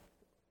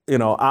you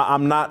know,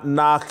 I'm not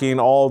knocking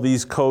all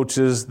these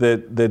coaches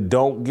that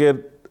don't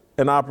get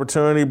an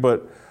opportunity,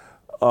 but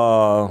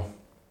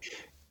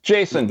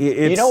Jason,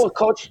 you know a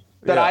coach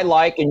that I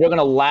like, and you're going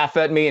to laugh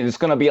at me, and it's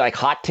going to be like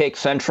Hot Take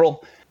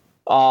Central,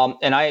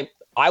 and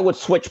I would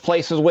switch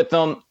places with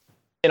them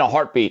in a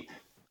heartbeat.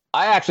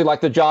 I actually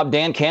like the job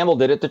Dan Campbell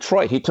did at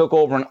Detroit. He took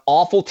over an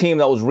awful team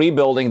that was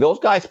rebuilding. Those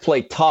guys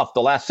played tough.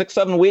 The last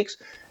 6-7 weeks,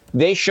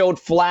 they showed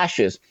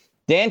flashes.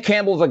 Dan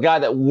Campbell's a guy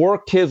that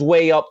worked his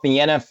way up the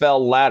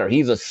NFL ladder.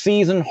 He's a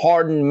seasoned,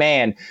 hardened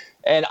man.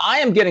 And I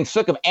am getting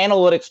sick of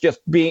analytics just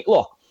being,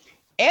 look,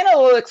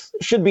 analytics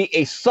should be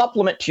a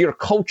supplement to your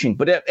coaching.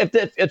 But if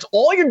it's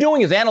all you're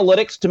doing is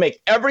analytics to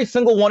make every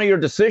single one of your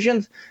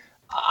decisions,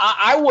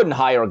 I wouldn't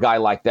hire a guy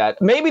like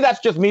that. Maybe that's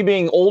just me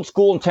being old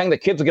school and telling the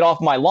kids to get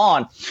off my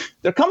lawn.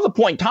 There comes a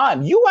point in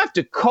time you have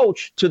to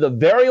coach to the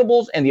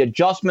variables and the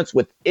adjustments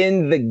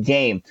within the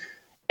game.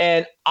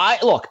 And I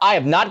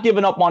have not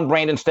given up on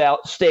Brandon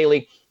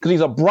Staley because he's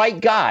a bright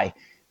guy.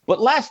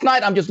 But last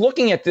night I'm just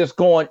looking at this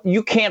going,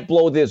 you can't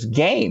blow this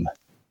game.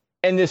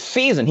 And this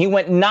season, he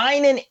went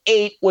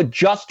 9-8 with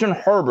Justin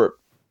Herbert.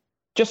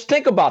 Just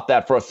think about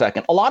that for a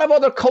second. A lot of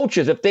other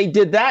coaches, if they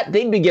did that,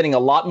 they'd be getting a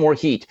lot more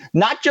heat.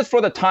 Not just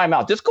for the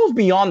timeout. This goes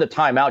beyond the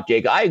timeout,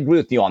 Jake. I agree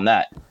with you on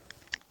that.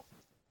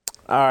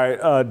 All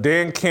right.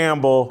 Dan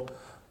Campbell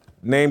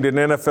named an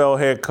NFL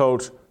head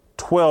coach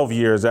 12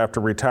 years after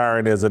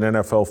retiring as an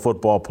NFL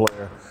football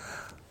player.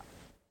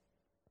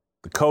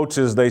 The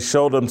coaches, they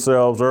show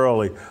themselves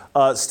early.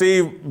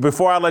 Steve,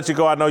 before I let you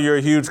go, I know you're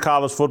a huge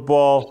college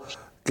football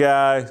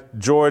guy.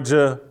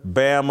 Georgia,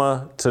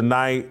 Bama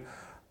tonight.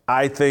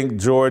 I think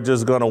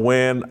Georgia's going to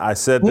win. I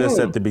said this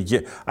at the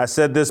beginning. I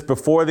said this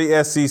before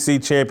the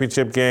SEC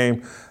championship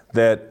game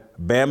that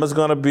Bama's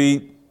going to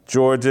beat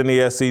Georgia in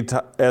the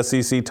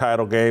SEC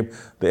title game.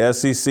 The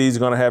SEC is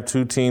going to have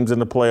two teams in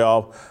the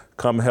playoff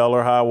come hell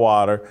or high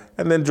water.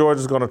 And then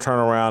Georgia's going to turn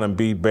around and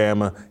beat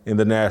Bama in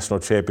the national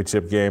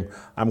championship game.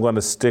 I'm going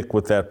to stick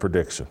with that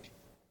prediction.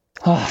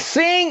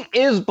 Seeing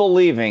is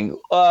believing.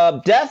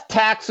 Death,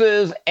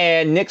 taxes,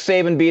 and Nick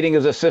Saban beating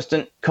his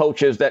assistant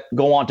coaches that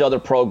go on to other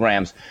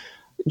programs.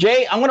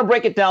 Jay, I'm going to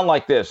break it down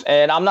like this,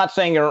 and I'm not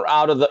saying you're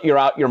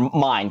out your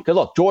mind. Because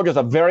look, Georgia's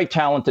a very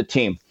talented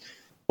team,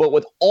 but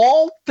with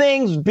all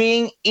things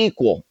being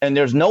equal, and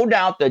there's no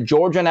doubt that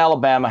Georgia and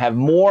Alabama have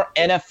more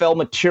NFL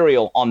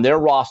material on their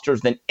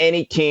rosters than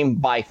any team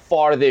by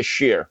far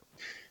this year.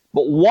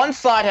 But one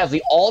side has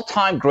the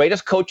all-time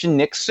greatest coach in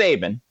Nick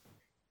Saban,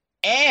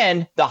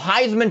 and the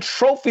Heisman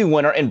Trophy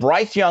winner in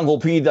Bryce Young will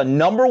be the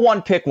number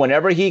one pick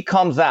whenever he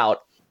comes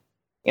out.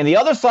 And the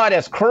other side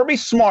has Kirby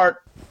Smart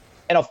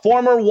and a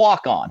former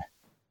walk-on.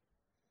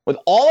 With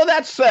all of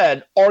that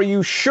said, are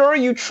you sure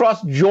you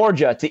trust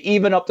Georgia to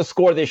even up the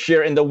score this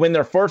year and to win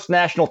their first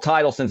national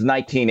title since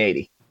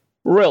 1980?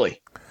 Really?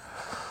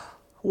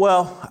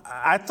 Well,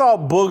 I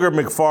thought Booger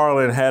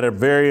McFarland had a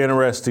very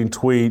interesting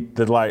tweet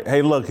that like,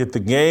 hey, look, if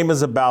the game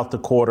is about the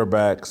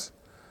quarterbacks,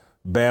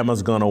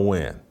 Bama's going to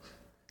win.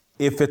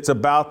 If it's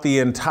about the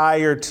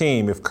entire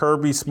team, if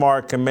Kirby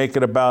Smart can make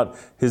it about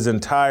his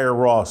entire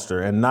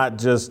roster and not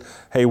just,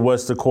 hey,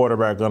 what's the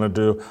quarterback going to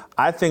do?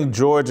 I think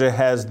Georgia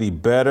has the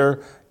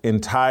better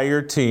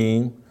entire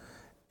team,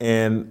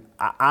 and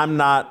I'm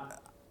not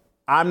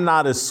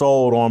as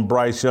sold on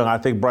Bryce Young. I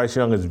think Bryce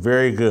Young is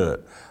very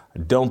good. I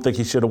don't think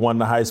he should have won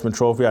the Heisman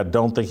Trophy. I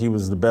don't think he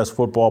was the best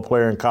football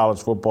player in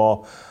college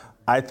football.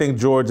 I think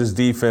Georgia's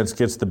defense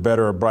gets the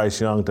better of Bryce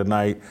Young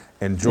tonight,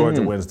 and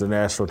Georgia wins the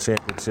national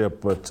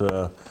championship. But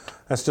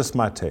that's just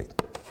my take.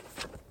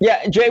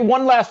 Yeah, Jay,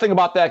 one last thing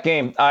about that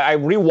game. I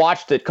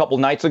rewatched it a couple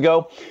nights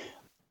ago.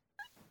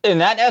 In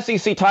that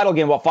SEC title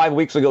game about 5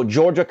 weeks ago,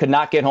 Georgia could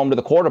not get home to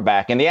the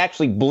quarterback, and they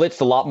actually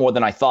blitzed a lot more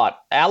than I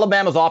thought.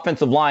 Alabama's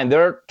offensive line,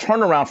 their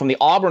turnaround from the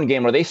Auburn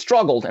game where they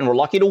struggled and were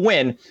lucky to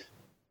win,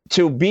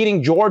 to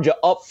beating Georgia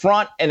up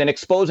front and then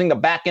exposing the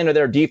back end of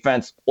their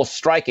defense was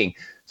striking.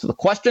 So the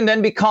question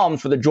then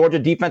becomes for the Georgia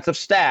defensive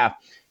staff,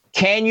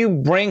 can you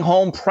bring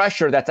home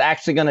pressure that's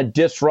actually going to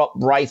disrupt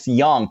Bryce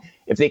Young?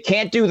 If they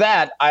can't do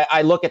that,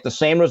 I look at the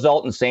same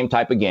result and the same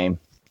type of game.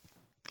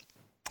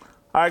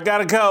 All right, got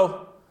to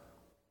go.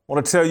 I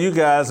want to tell you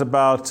guys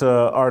about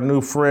our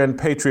new friend,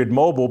 Patriot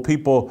Mobile.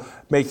 People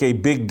make a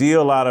big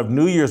deal out of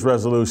New Year's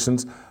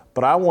resolutions,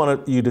 but I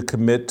wanted you to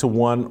commit to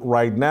one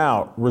right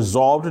now.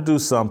 Resolve to do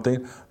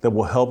something that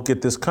will help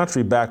get this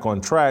country back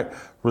on track.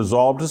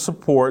 Resolve to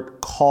support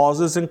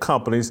causes and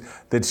companies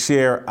that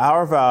share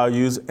our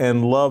values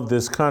and love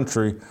this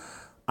country.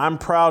 I'm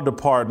proud to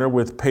partner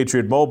with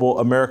Patriot Mobile,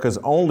 America's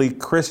only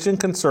Christian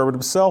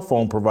conservative cell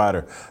phone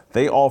provider.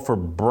 They offer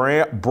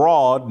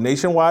broad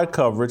nationwide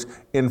coverage.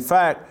 In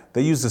fact,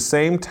 they use the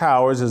same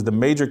towers as the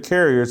major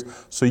carriers,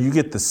 so you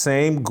get the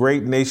same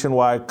great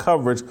nationwide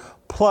coverage.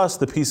 plus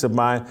the peace of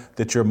mind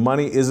that your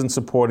money isn't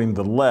supporting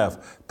the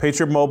left.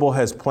 Patriot Mobile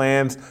has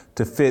plans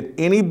to fit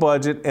any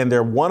budget, and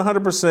their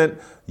 100%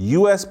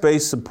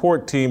 U.S.-based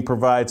support team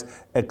provides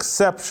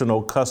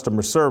exceptional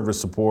customer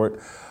service support.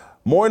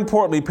 More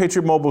importantly,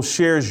 Patriot Mobile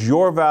shares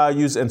your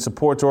values and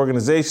supports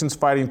organizations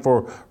fighting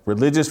for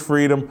religious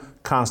freedom,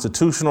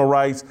 constitutional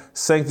rights,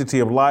 sanctity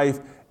of life,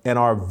 and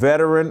our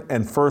veteran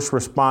and first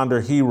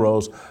responder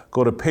heroes.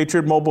 Go to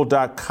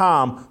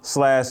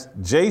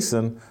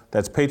patriotmobile.com/Jason.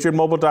 That's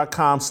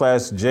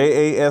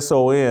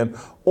patriotmobile.com/JASON,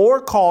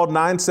 or call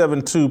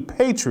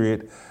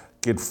 972-PATRIOT.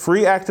 Get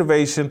free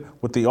activation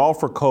with the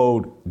offer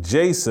code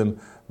JASON.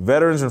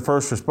 Veterans and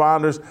first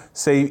responders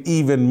save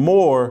even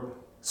more.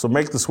 So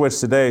make the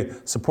switch today.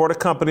 Support a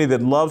company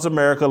that loves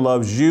America,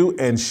 loves you,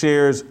 and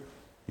shares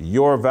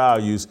your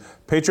values.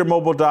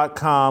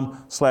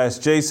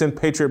 patriotmobile.com/Jason,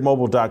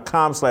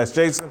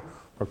 patriotmobile.com/Jason,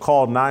 or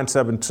call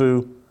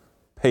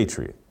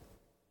 972-PATRIOT.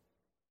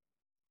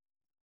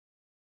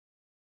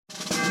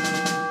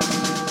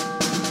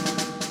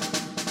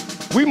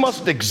 We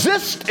must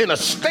exist in a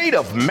state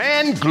of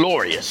man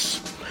glorious,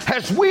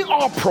 as we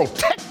are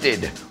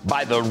protected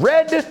by the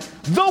red,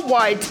 the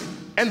white,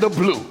 and the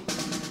blue.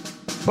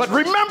 But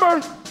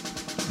remember,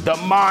 the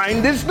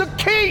mind is the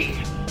key.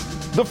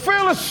 The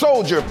fearless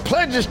soldier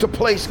pledges to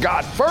place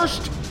God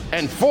first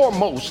and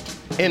foremost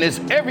in his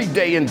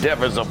everyday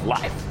endeavors of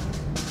life.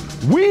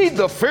 We,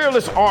 the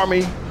fearless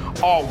army,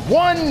 are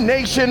one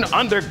nation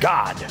under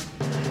God,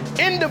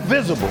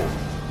 indivisible,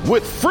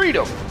 with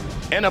freedom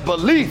and a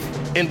belief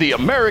in the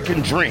American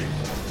dream.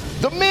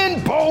 The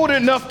men bold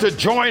enough to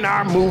join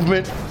our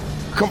movement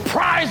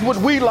comprise what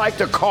we like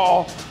to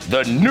call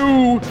the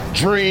New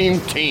Dream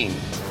Team.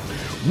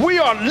 We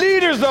are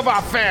leaders of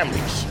our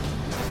families,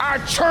 our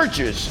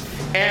churches,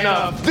 and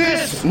of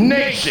this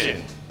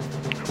nation.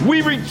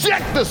 We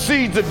reject the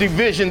seeds of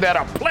division that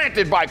are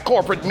planted by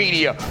corporate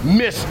media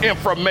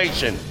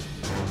misinformation.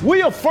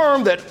 We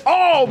affirm that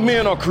all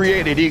men are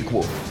created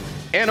equal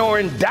and are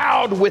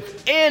endowed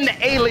with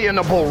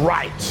inalienable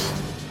rights,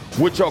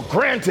 which are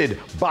granted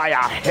by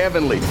our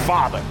Heavenly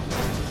Father.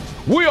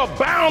 We are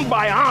bound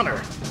by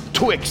honor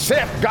to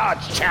accept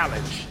God's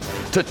challenge,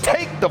 to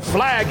take the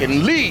flag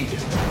and lead,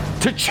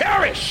 to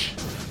cherish,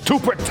 to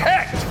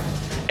protect,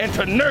 and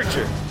to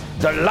nurture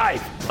the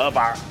life of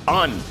our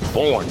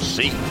unborn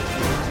seed.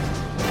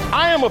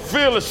 I am a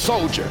fearless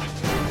soldier,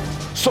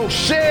 so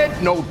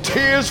shed no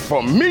tears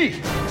for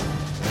me.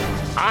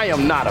 I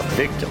am not a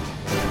victim.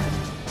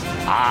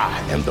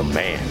 I am the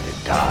man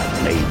that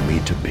God made me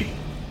to be.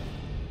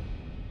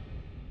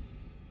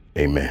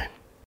 Amen.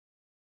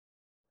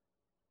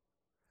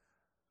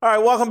 All right,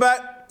 welcome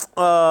back.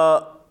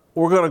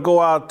 We're going to go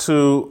out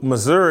to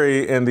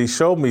Missouri in the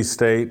Show Me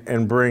State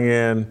and bring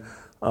in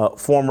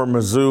former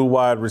Mizzou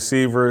wide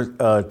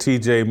receiver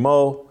T.J.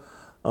 Moe.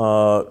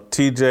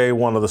 T.J.,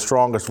 one of the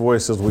strongest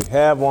voices we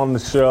have on the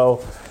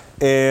show.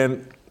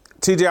 And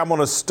T.J., I'm going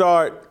to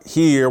start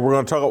here.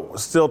 We're going to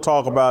still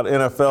talk about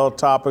NFL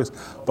topics,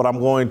 but I'm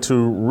going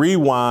to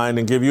rewind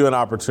and give you an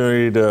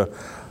opportunity to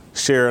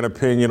share an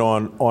opinion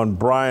on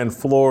Brian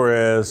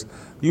Flores.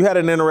 You had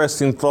an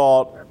interesting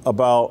thought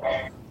about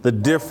the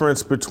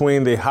difference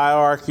between the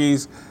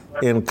hierarchies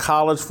in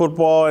college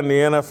football and the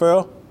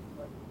NFL?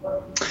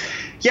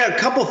 Yeah, a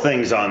couple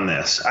things on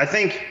this. I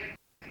think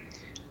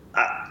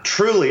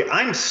truly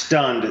I'm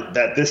stunned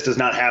that this does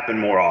not happen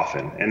more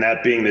often, and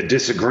that being the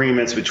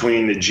disagreements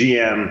between the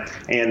GM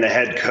and the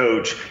head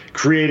coach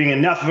creating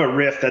enough of a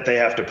rift that they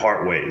have to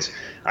part ways.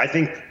 I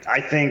think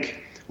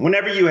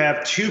whenever you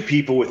have two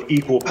people with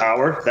equal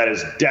power, that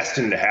is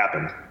destined to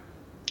happen.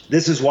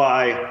 This is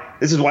why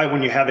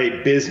when you have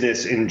a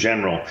business in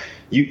general,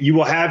 you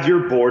will have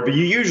your board, but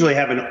you usually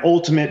have an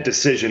ultimate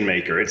decision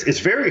maker. It's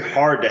very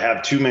hard to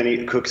have too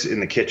many cooks in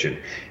the kitchen.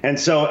 And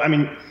so, I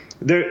mean,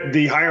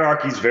 the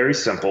hierarchy is very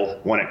simple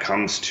when it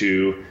comes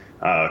to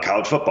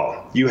college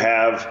football. You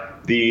have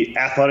the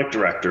athletic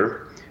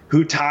director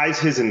who ties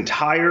his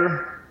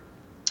entire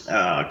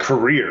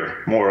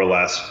career, more or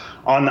less,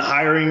 on the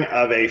hiring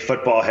of a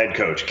football head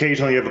coach.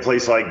 Occasionally you have a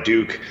place like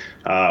Duke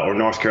or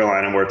North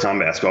Carolina where it's on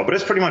basketball, but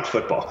it's pretty much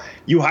football.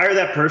 You hire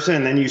that person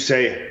and then you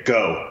say,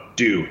 go,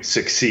 do,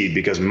 succeed,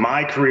 because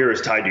my career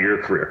is tied to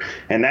your career.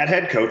 And that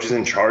head coach is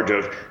in charge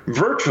of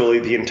virtually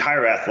the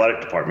entire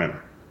athletic department.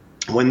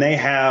 When they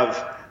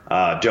have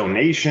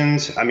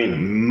donations, I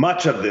mean,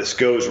 much of this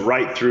goes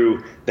right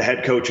through the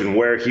head coach and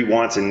where he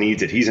wants and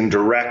needs it. He's in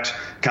direct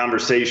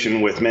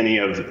conversation with many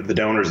of the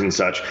donors and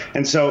such.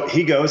 And so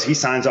he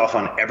signs off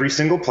on every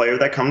single player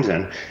that comes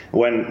in.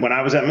 When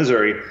I was at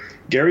Missouri,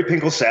 Gary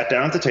Pinkel sat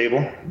down at the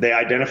table. They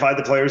identified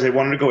the players they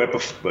wanted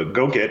to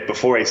go get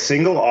before a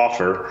single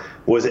offer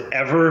was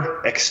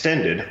ever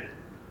extended.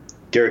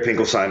 Gary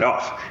Pinkel signed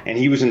off, and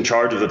he was in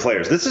charge of the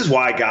players. This is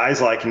why guys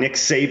like Nick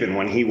Saban,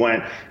 when he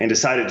went and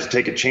decided to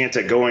take a chance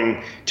at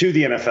going to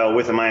the NFL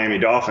with the Miami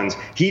Dolphins,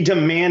 he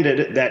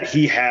demanded that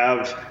he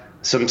have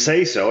some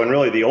say-so, and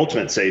really the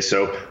ultimate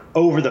say-so,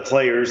 over the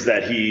players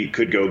that he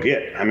could go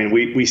get. I mean,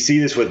 we see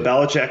this with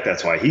Belichick.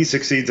 That's why he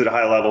succeeds at a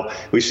high level.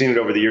 We've seen it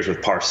over the years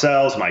with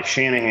Parcells, Mike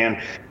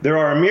Shanahan. There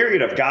are a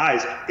myriad of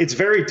guys. It's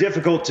very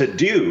difficult to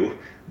do,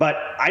 but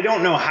I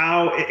don't know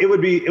how. It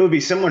would be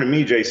similar to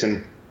me,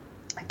 Jason,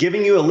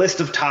 giving you a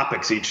list of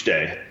topics each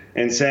day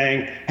and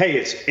saying, hey,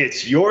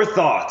 it's your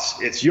thoughts,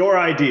 it's your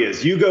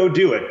ideas, you go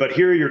do it, but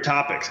here are your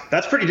topics.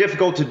 That's pretty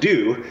difficult to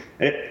do.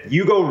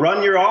 You go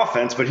run your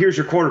offense, but here's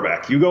your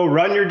quarterback. You go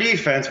run your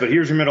defense, but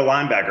here's your middle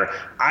linebacker.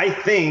 I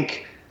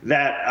think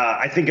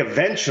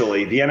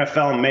eventually the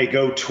NFL may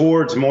go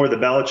towards more the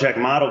Belichick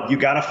model. You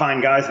got to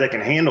find guys that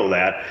can handle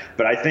that.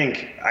 But I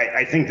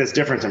think this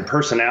difference in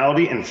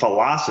personality and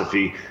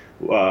philosophy,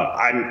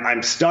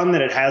 I'm stunned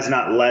that it has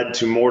not led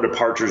to more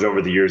departures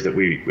over the years that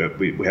we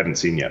haven't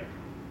seen yet.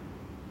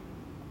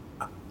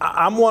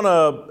 I want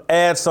to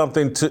add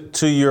something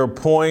to your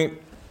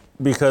point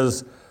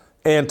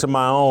and to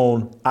my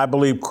own. I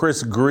believe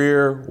Chris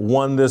Grier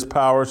won this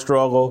power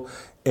struggle,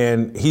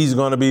 and he's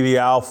going to be the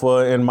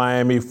alpha in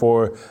Miami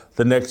for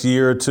the next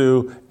year or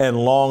two and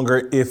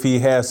longer if he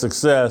has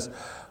success.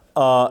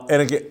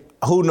 And again,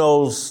 who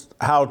knows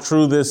how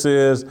true this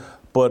is,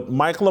 but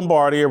Mike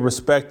Lombardi, a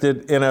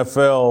respected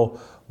NFL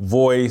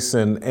voice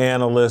and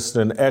analyst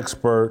and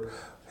expert,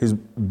 he's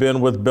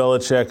been with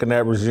Belichick and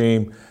that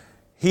regime.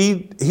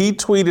 He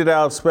tweeted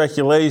out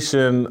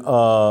speculation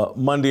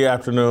Monday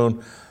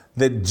afternoon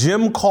that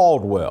Jim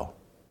Caldwell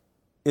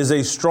is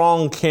a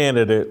strong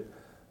candidate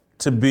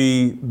to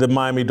be the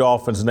Miami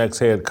Dolphins' next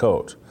head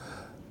coach.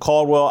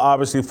 Caldwell,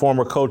 obviously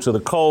former coach of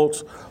the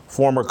Colts,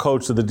 former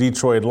coach of the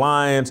Detroit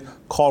Lions.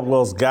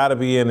 Caldwell's got to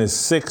be in his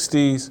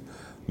 60s,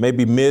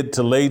 maybe mid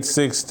to late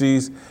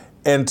 60s.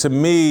 And to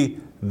me,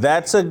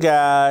 that's a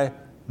guy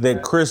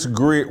that Chris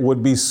Grier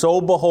would be so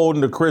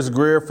beholden to Chris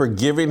Grier for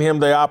giving him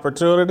the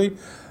opportunity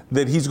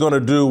that he's going to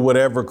do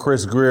whatever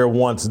Chris Grier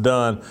wants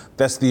done.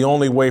 That's the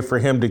only way for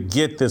him to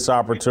get this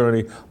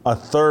opportunity, a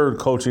third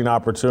coaching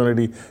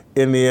opportunity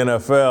in the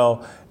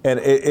NFL.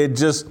 And it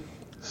just,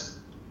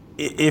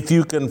 if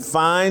you can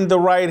find the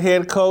right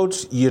head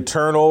coach, you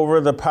turn over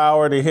the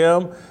power to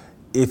him.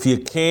 If you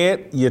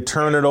can't, you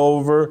turn it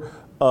over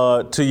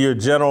to your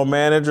general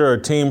manager or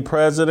team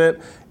president.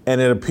 And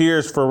it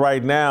appears for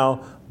right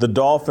now, the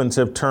Dolphins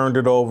have turned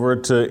it over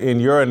to, in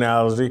your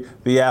analogy,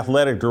 the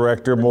athletic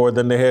director more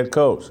than the head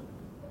coach.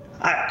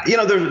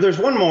 There's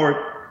one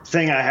more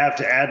thing I have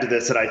to add to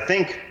this that I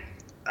think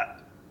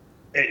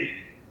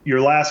your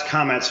last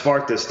comment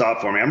sparked this thought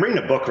for me. I'm reading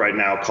a book right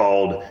now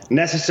called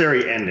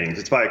Necessary Endings.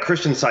 It's by a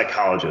Christian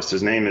psychologist.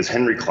 His name is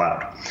Henry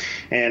Cloud.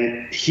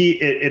 And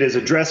it is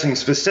addressing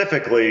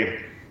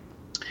specifically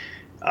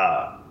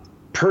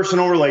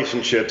personal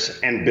relationships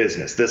and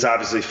business. This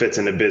obviously fits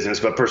into business,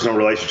 but personal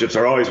relationships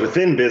are always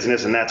within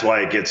business, and that's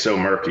why it gets so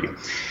murky.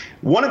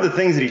 One of the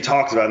things that he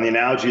talks about in the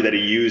analogy that he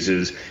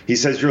uses, he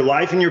says your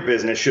life and your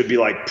business should be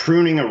like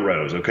pruning a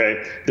rose,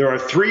 okay? There are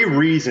 3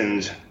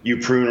 reasons you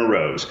prune a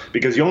rose,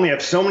 because you only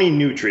have so many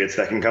nutrients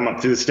that can come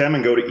up through the stem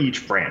and go to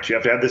each branch. You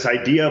have to have this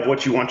idea of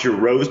what you want your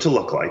rose to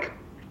look like,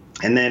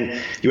 and then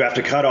you have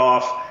to cut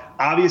off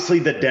obviously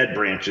the dead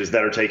branches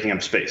that are taking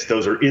up space.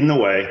 Those are in the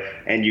way,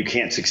 and you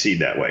can't succeed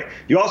that way.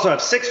 You also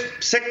have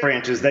sick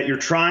branches that you're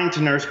trying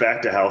to nurse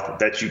back to health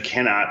that you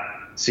cannot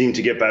seem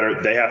to get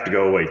better. They have to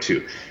go away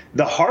too.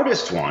 The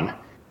hardest one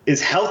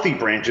is healthy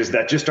branches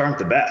that just aren't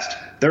the best.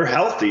 They're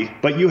healthy,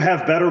 but you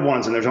have better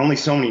ones, and there's only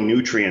so many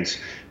nutrients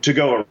to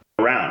go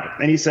around.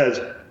 And he says,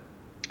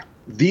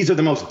 these are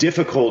the most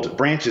difficult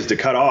branches to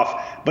cut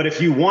off. But if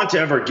you want to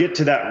ever get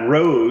to that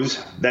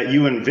rose that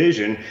you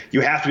envision, you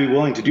have to be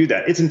willing to do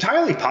that. It's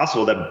entirely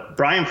possible that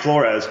Brian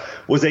Flores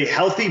was a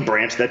healthy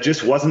branch that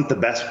just wasn't the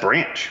best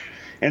branch.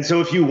 And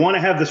so if you want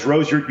to have this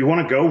rose, you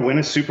want to go win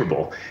a Super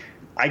Bowl.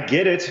 I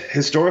get it.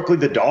 Historically,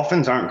 the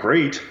Dolphins aren't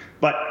great,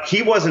 but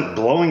he wasn't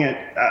blowing it.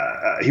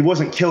 He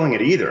wasn't killing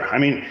it either. I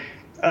mean,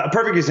 a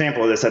perfect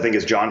example of this, I think,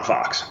 is John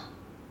Fox.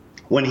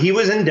 When he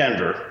was in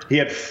Denver, he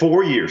had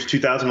 4 years,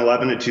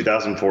 2011 to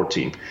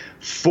 2014,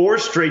 4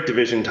 straight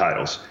division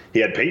titles. He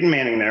had Peyton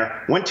Manning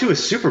there, went to a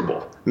Super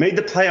Bowl, made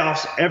the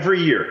playoffs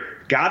every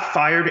year, got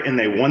fired, and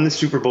they won the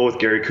Super Bowl with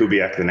Gary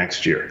Kubiak the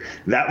next year.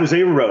 That was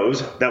a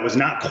rose that was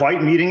not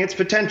quite meeting its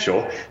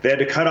potential. They had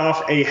to cut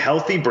off a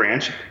healthy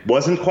branch,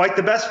 wasn't quite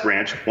the best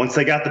branch. Once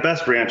they got the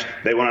best branch,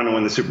 they went on to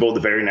win the Super Bowl the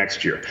very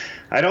next year.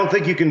 I don't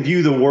think you can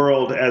view the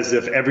world as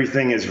if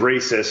everything is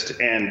racist,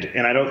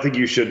 and I don't think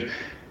you should.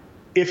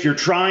 If you're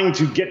trying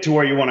to get to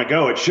where you want to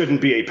go, it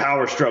shouldn't be a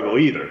power struggle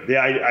either. The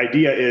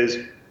idea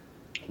is,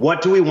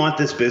 what do we want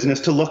this business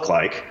to look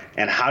like,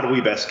 and how do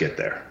we best get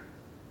there?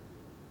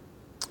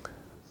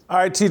 All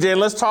right, TJ,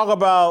 let's talk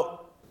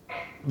about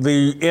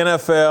the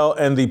NFL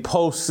and the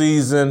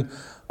postseason.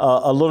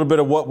 A little bit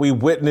of what we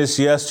witnessed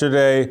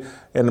yesterday,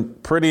 and a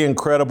pretty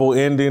incredible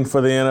ending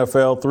for the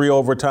NFL. 3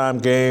 overtime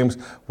games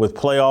with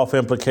playoff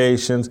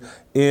implications,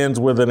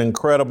 ends with an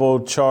incredible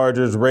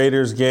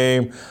Chargers-Raiders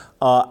game.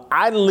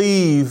 I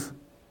leave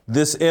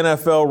this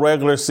NFL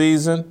regular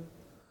season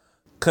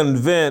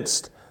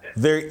convinced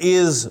there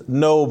is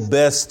no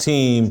best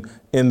team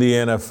in the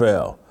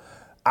NFL.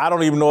 I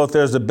don't even know if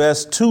there's the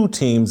best two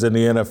teams in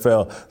the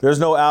NFL. There's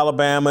no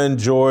Alabama and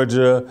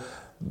Georgia.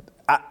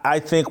 I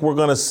think we're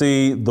going to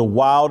see the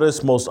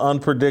wildest, most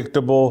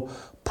unpredictable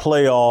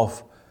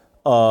playoff,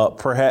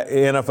 perhaps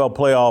NFL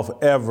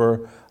playoff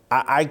ever.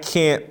 I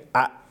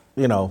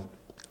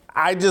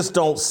just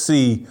don't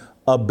see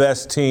a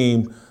best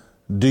team.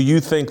 Do you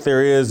think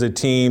there is a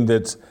team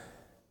that's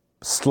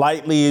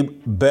slightly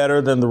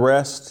better than the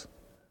rest?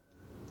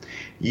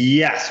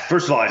 Yes.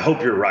 First of all, I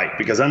hope you're right,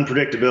 because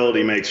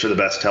unpredictability makes for the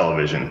best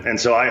television. And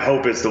so I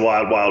hope it's the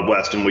wild, wild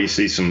west and we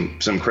see some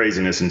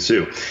craziness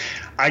ensue.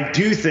 I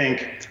do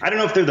think, I don't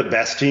know if they're the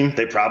best team.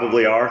 They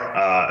probably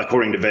are.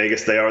 According to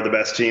Vegas, they are the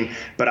best team.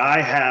 But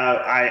I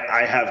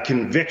have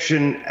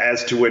conviction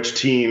as to which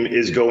team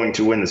is going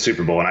to win the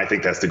Super Bowl, and I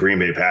think that's the Green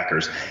Bay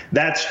Packers.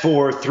 That's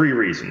for three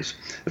reasons.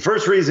 The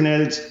first reason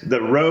is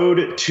the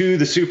road to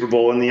the Super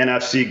Bowl in the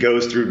NFC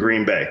goes through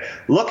Green Bay.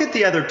 Look at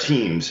the other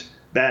teams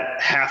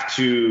that have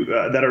to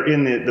that are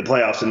in the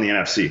playoffs in the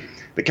NFC.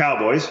 The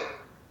Cowboys,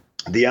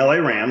 the LA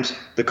Rams,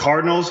 the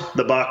Cardinals,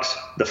 the Bucks,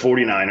 the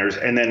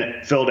 49ers, and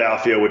then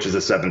Philadelphia, which is the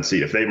 7th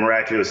seed. If they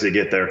miraculously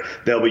get there,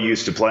 they'll be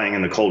used to playing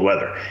in the cold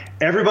weather.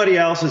 Everybody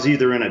else is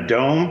either in a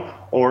dome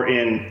or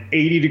in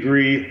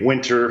 80-degree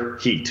winter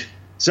heat.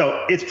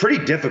 So it's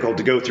pretty difficult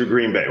to go through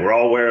Green Bay. We're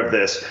all aware of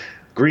this.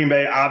 Green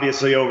Bay,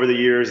 obviously, over the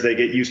years, they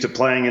get used to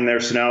playing in their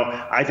snow.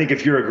 I think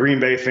if you're a Green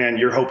Bay fan,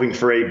 you're hoping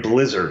for a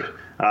blizzard.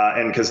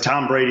 And because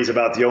Tom Brady's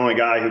about the only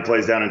guy who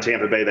plays down in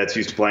Tampa Bay that's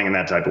used to playing in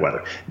that type of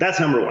weather. That's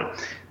number one.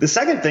 The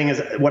second thing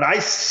is what I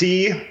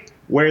see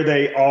where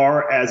they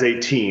are as a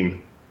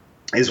team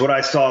is what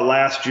I saw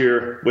last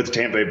year with the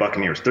Tampa Bay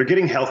Buccaneers. They're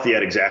getting healthy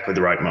at exactly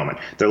the right moment.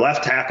 Their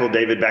left tackle,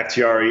 David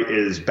Bakhtiari,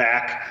 is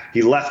back.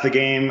 He left the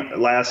game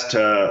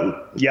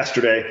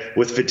yesterday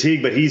with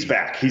fatigue, but he's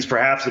back. He's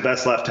perhaps the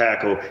best left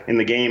tackle in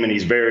the game, and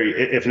he's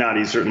if not,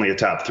 he's certainly a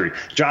top three.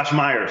 Josh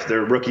Myers,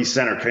 their rookie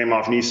center, came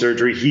off knee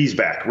surgery. He's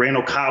back.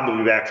 Randall Cobb will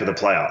be back for the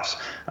playoffs.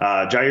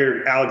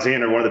 Jair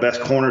Alexander, one of the best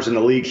corners in the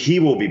league,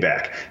 he will be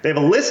back. They have a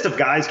list of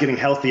guys getting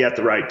healthy at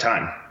the right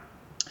time.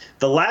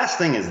 The last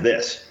thing is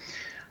this.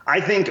 I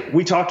think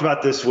we talked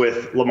about this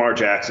with Lamar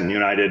Jackson, you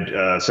and I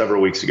did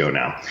several weeks ago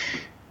now.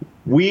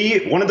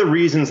 One of the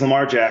reasons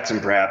Lamar Jackson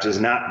perhaps is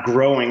not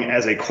growing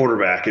as a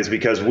quarterback is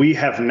because we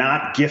have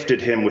not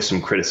gifted him with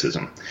some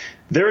criticism.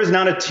 There is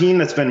not a team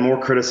that's been more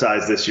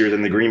criticized this year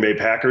than the Green Bay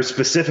Packers,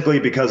 specifically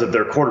because of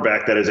their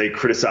quarterback that is a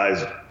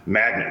criticized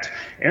magnet.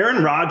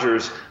 Aaron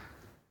Rodgers,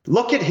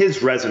 look at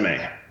his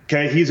resume.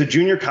 Okay, he's a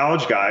junior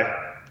college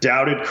guy.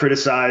 Doubted,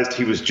 criticized.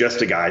 He was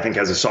just a guy. I think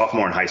as a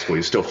sophomore in high school, he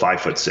was still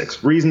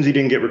 5'6". Reasons he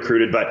didn't get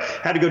recruited, but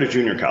had to go to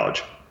junior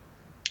college.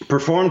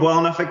 Performed well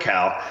enough at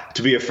Cal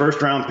to be a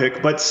first-round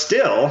pick, but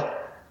still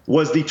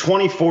was the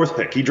 24th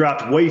pick. He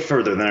dropped way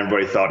further than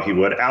everybody thought he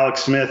would.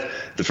 Alex Smith,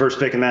 the first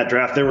pick in that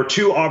draft. There were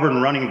two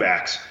Auburn running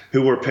backs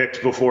who were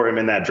picked before him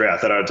in that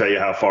draft. That ought to tell you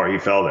how far he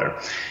fell there.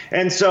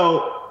 And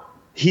so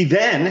he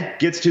then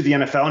gets to the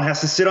NFL and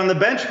has to sit on the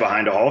bench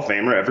behind a Hall of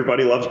Famer.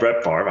 Everybody loves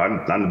Brett Favre.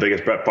 I'm the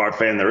biggest Brett Favre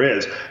fan there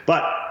is.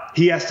 But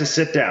he has to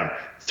sit down.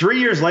 3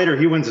 years later,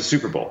 he wins a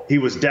Super Bowl. He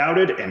was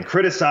doubted and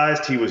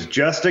criticized. He was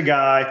just a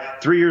guy.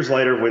 3 years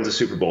later, wins a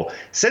Super Bowl.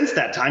 Since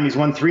that time, he's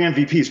won 3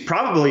 MVPs,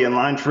 probably in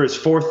line for his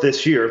 4th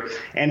this year.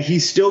 And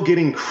he's still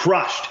getting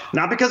crushed,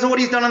 not because of what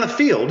he's done on the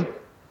field,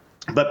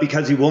 but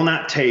because he will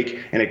not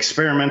take an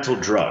experimental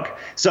drug.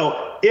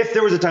 So if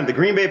there was a time, the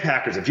Green Bay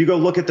Packers, if you go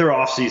look at their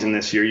offseason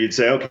this year, you'd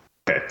say, okay,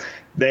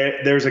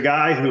 there's a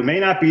guy who may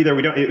not be there.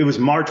 It was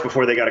March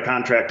before they got a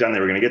contract done. They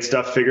were going to get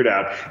stuff figured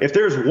out. If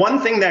there's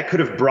one thing that could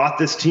have brought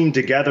this team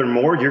together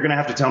more, you're going to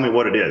have to tell me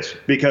what it is.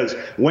 Because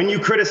when you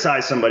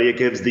criticize somebody, it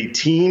gives the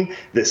team,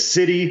 the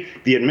city,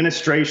 the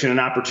administration an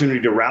opportunity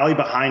to rally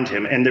behind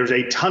him. And there's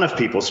a ton of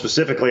people,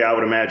 specifically, I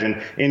would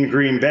imagine, in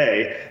Green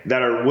Bay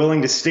that are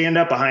willing to stand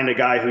up behind a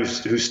guy who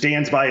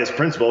stands by his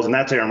principles, and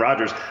that's Aaron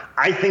Rodgers.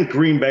 I think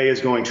Green Bay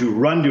is going to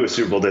run to a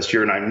Super Bowl this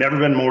year, and I've never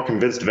been more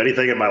convinced of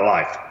anything in my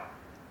life.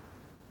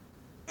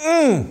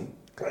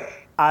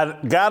 I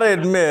gotta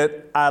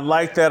admit, I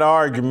like that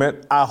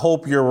argument. I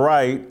hope you're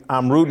right.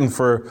 I'm rooting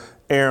for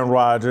Aaron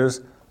Rodgers.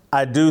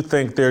 I do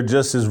think they're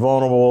just as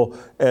vulnerable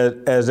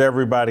as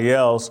everybody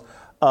else.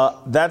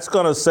 That's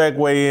going to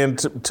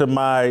segue into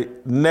my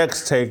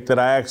next take that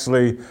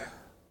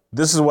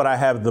this is what I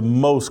have the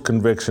most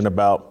conviction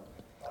about.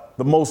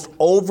 The most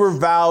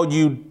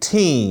overvalued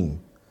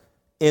team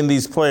in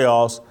these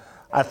playoffs.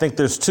 I think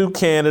there's two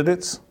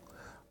candidates.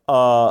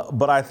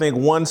 But I think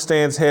one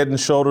stands head and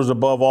shoulders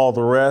above all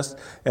the rest,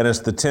 and it's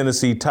the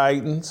Tennessee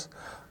Titans,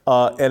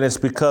 and it's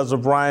because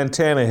of Ryan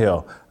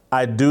Tannehill.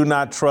 I do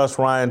not trust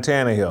Ryan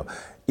Tannehill.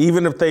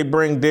 Even if they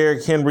bring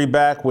Derrick Henry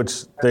back,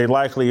 which they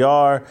likely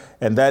are,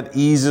 and that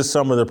eases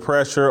some of the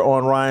pressure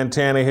on Ryan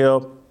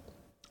Tannehill,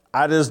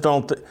 I just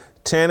don't think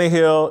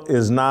Tannehill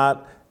is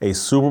not a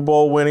Super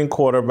Bowl winning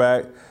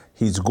quarterback.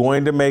 He's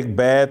going to make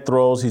bad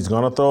throws. He's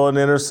going to throw an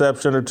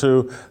interception or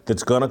two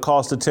that's going to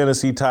cost the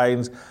Tennessee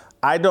Titans.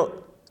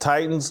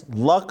 Titans,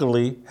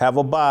 luckily, have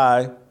a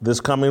bye this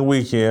coming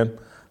weekend.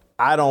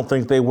 I don't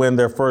think they win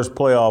their first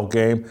playoff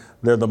game.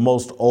 They're the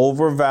most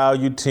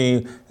overvalued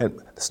team. And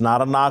it's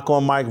not a knock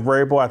on Mike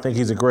Vrabel. I think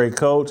he's a great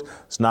coach.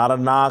 It's not a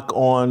knock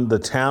on the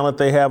talent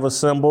they have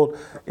assembled.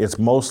 It's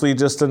mostly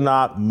just a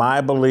knock,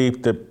 my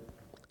belief that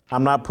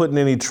I'm not putting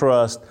any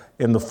trust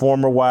in the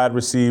former wide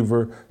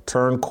receiver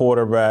turned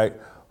quarterback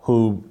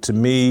who, to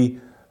me,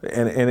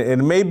 and it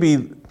may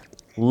be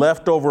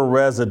leftover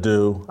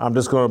residue. I'm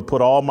just going to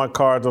put all my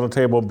cards on the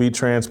table and be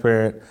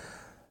transparent.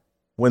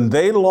 When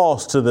they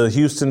lost to the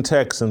Houston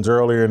Texans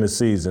earlier in the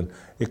season,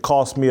 it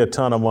cost me a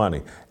ton of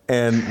money.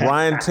 And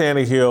Ryan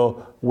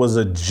Tannehill was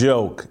a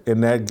joke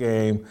in that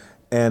game.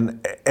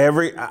 And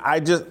I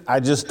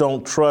just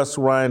don't trust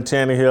Ryan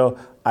Tannehill.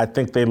 I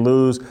think they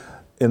lose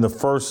in their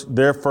first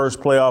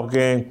playoff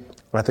game.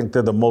 I think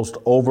they're the most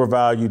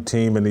overvalued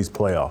team in these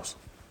playoffs.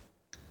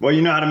 Well,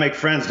 you know how to make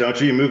friends,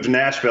 don't you? You move to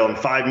Nashville, and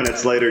 5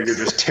 minutes later, you're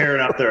just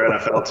tearing up their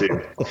NFL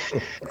team.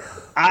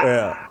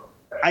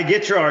 I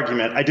get your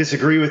argument. I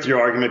disagree with your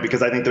argument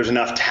because I think there's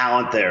enough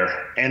talent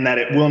there and that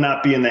it will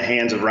not be in the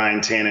hands of Ryan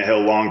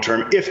Tannehill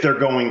long-term if they're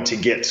going to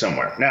get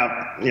somewhere.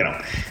 Now,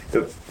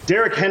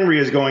 Derrick Henry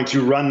is going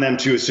to run them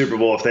to a Super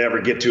Bowl if they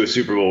ever get to a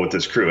Super Bowl with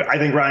this crew. I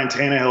think Ryan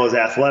Tannehill is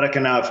athletic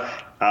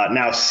enough,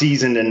 now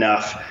seasoned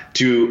enough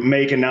to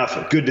make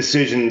enough good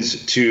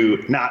decisions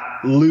to not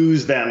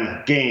lose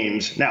them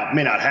games. Now, it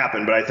may not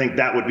happen, but I think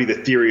that would be the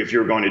theory if you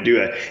were going to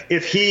do it.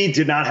 If he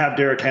did not have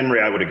Derrick Henry,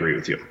 I would agree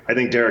with you. I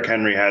think Derrick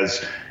Henry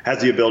has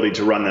the ability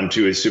to run them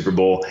to a Super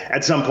Bowl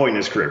at some point in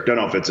his career. Don't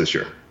know if it's this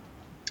year.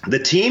 The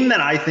team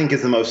that I think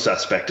is the most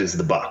suspect is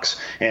the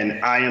Bucs,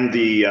 and I am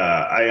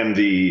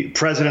the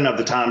president of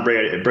the Tom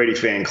Brady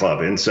fan club,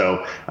 and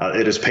so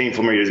it is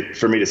painful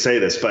for me to say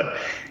this, but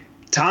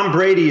Tom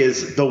Brady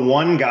is the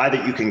one guy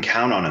that you can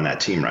count on in that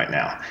team right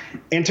now.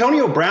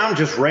 Antonio Brown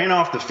just ran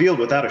off the field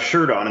without a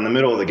shirt on in the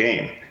middle of the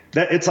game.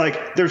 It's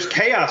like there's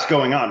chaos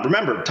going on.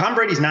 Remember, Tom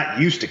Brady's not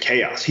used to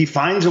chaos. He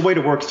finds a way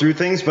to work through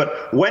things.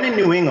 But when in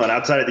New England,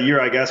 outside of the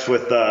year, I guess,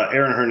 with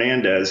Aaron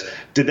Hernandez,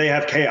 did they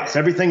have chaos?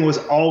 Everything was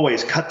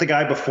always cut the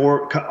guy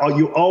before.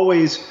 You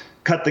always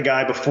cut the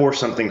guy before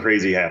something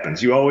crazy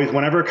happens. You always,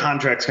 whenever a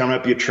contract's coming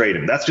up, you trade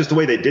him. That's just the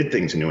way they did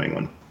things in New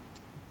England.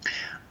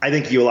 I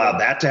think you allowed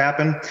that to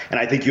happen, and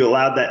I think you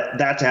allowed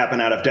that to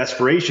happen out of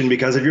desperation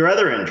because of your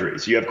other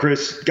injuries. You have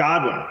Chris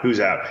Godwin,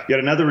 who's out. You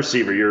had another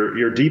receiver,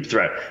 your deep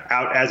threat,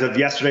 out as of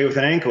yesterday with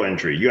an ankle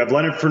injury. You have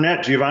Leonard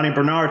Fournette, Giovanni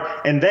Bernard,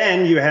 and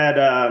then you had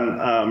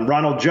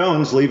Ronald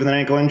Jones leave with an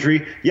ankle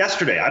injury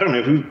yesterday. I don't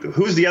know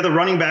who's the other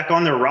running back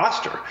on their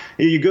roster.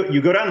 You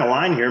go down the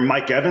line here.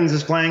 Mike Evans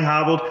is playing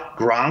hobbled.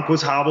 Gronk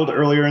was hobbled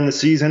earlier in the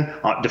season.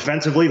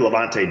 Defensively,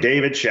 Levante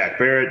David, Shaq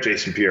Barrett,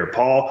 Jason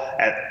Pierre-Paul,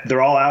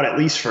 they're all out at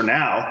least for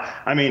now.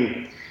 I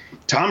mean,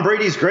 Tom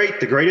Brady's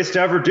great, the greatest to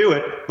ever do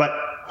it, but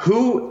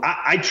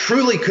I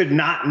truly could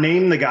not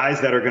name the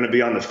guys that are going to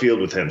be on the field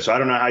with him. So I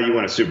don't know how you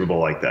win a Super Bowl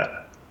like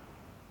that.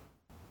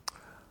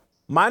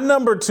 My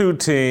number 2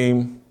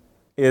 team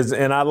is,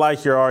 and I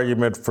like your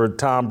argument for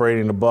Tom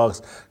Brady and the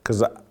Bucs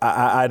because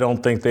I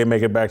don't think they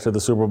make it back to the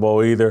Super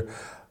Bowl either,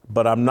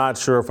 but I'm not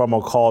sure if I'm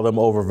going to call them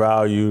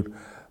overvalued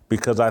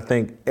because I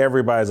think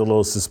everybody's a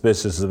little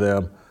suspicious of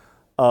them.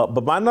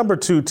 But my number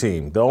 2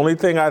 team, the only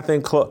thing I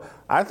think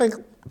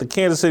the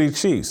Kansas City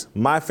Chiefs,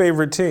 my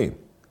favorite team.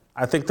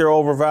 I think they're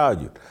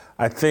overvalued.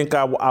 I think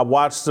I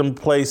watched them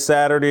play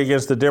Saturday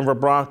against the Denver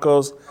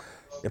Broncos.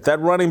 If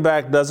that running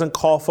back doesn't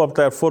cough up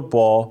that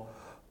football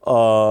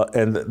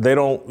and they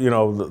don't,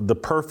 the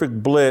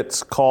perfect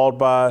blitz called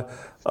by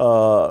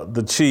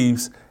the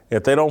Chiefs,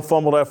 if they don't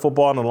fumble that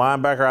football and the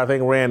linebacker, I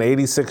think, ran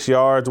 86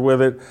 yards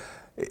with it,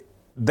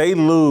 they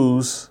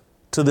lose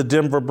to the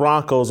Denver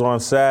Broncos on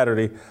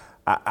Saturday.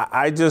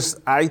 I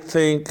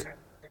think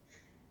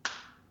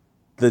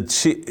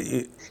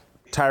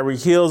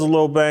Tyreek Hill's a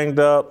little banged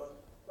up.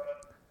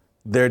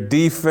 Their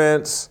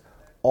defense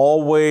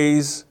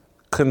always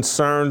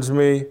concerns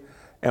me.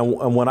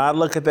 And when I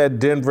look at that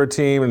Denver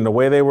team and the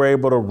way they were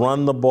able to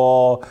run the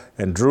ball,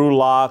 and Drew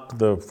Lock,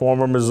 the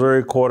former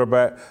Missouri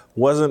quarterback,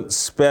 wasn't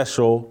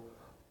special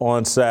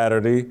on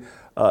Saturday.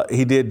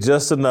 He did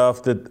just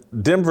enough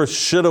that Denver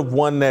should have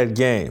won that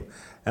game.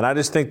 And I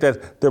just think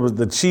that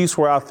the Chiefs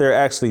were out there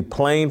actually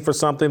playing for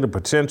something, the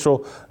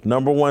potential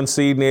number 1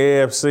 seed in the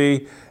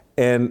AFC,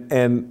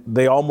 and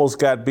they almost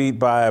got beat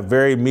by a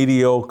very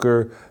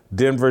mediocre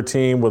Denver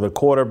team with a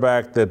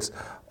quarterback that's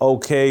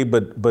okay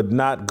but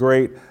not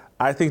great.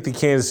 I think the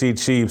Kansas City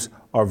Chiefs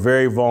are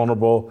very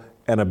vulnerable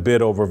and a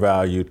bit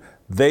overvalued.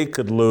 They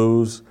could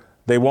lose.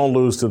 They won't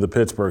lose to the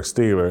Pittsburgh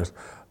Steelers,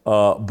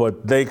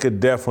 but they could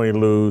definitely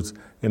lose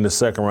in the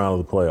second round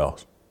of the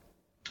playoffs.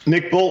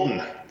 Nick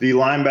Bolton, the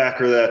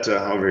linebacker that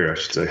over here, I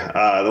should say,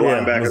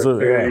 linebacker,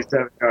 Mizzou,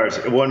 87 yards,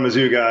 one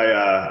Mizzou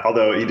guy,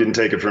 although he didn't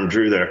take it from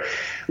Drew there.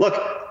 Look,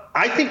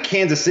 I think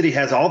Kansas City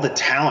has all the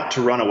talent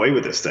to run away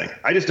with this thing.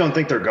 I just don't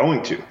think they're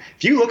going to.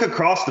 If you look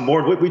across the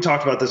board, we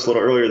talked about this a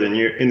little earlier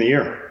in the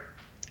year.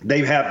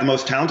 They have the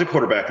most talented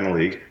quarterback in the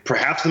league,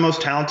 perhaps the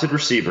most talented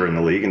receiver in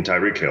the league in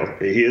Tyreek Hill.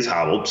 He is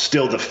hobbled,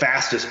 still the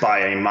fastest by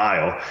a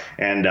mile.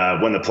 And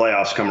when the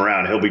playoffs come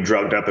around, he'll be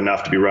drugged up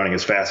enough to be running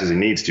as fast as he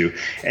needs to.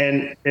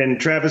 And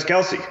Travis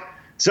Kelce.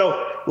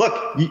 So,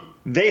 look,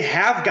 they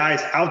have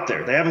guys out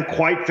there. They haven't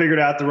quite figured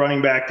out the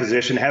running back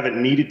position,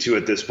 haven't needed to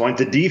at this point.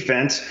 The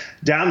defense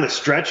down the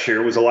stretch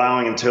here was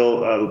allowing, until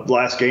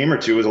last game or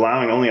two, was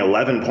allowing only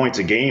 11 points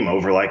a game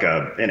over like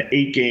an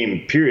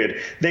 8-game period.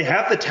 They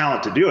have the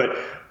talent to do it.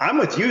 I'm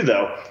with you,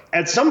 though.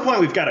 At some point,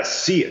 we've got to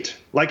see it.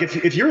 Like,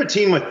 if you're a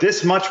team with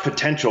this much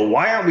potential,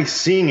 why aren't we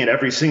seeing it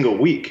every single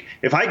week?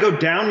 If I go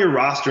down your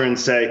roster and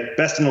say,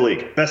 best in the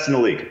league, best in the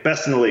league,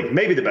 best in the league,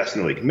 maybe the best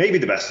in the league, maybe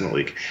the best in the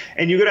league,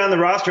 and you go down the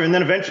roster and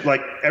then eventually,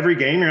 like, every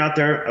game you're out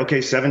there, okay,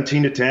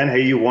 17-10,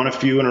 hey, you won a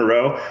few in a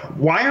row.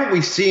 Why aren't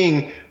we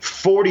seeing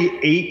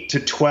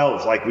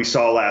 48-12 like we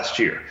saw last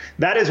year?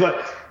 That is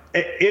what,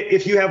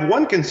 if you have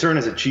one concern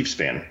as a Chiefs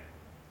fan,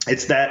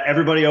 it's that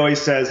everybody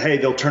always says, hey,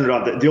 they'll turn it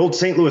on. The old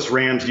St. Louis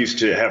Rams used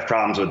to have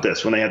problems with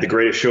this when they had the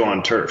greatest show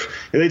on turf.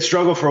 They'd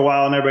struggle for a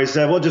while, and everybody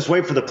said, well, just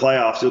wait for the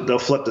playoffs. They'll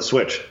flip the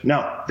switch.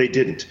 No, they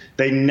didn't.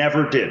 They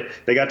never did.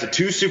 They got to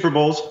 2 Super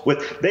Bowls.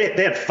 They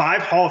had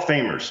 5 Hall of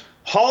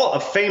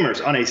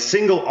Famers on a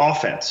single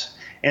offense,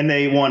 and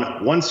they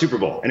won 1 Super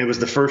Bowl, and it was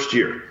the first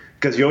year.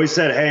 Because you always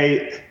said,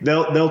 hey,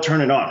 they'll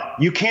turn it on.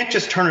 You can't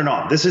just turn it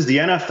on. This is the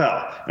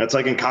NFL. And it's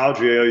like in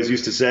college, we always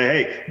used to say,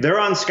 hey, they're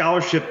on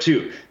scholarship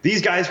too.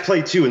 These guys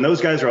play too, and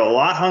those guys are a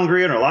lot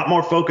hungrier and a lot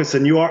more focused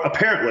than you are,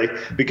 apparently,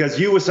 because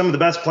you, with some of the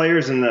best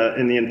players in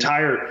the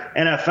entire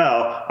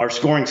NFL, are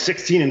scoring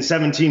 16 and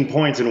 17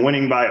 points and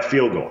winning by a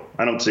field goal.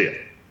 I don't see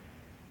it.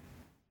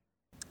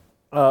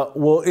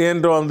 We'll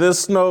end on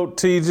this note,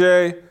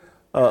 TJ.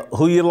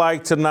 Who you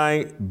like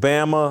tonight,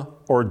 Bama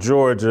or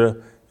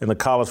Georgia, in the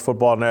college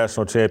football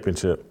national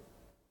championship?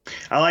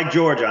 I like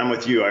Georgia. I'm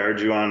with you. I heard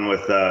you on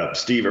with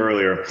Steve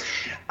earlier.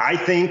 I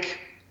think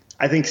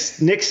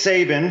Nick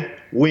Saban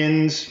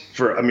wins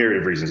for a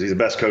myriad of reasons. He's the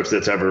best coach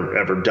that's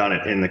ever done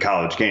it in the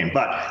college game.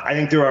 But I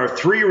think there are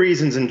 3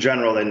 reasons in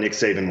general that Nick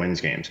Saban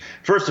wins games.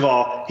 First of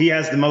all, he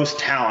has the most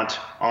talent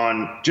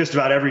on just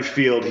about every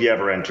field he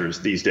ever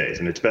enters these days,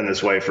 and it's been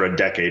this way for a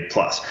decade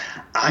plus.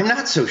 I'm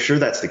not so sure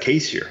that's the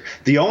case here.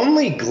 The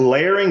only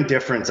glaring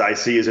difference I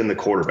see is in the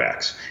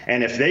quarterbacks.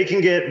 And if they can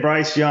get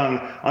Bryce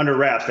Young under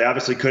wraps, they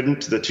obviously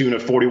couldn't to the tune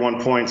of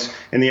 41 points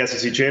in the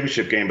SEC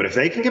championship game, but if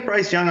they can get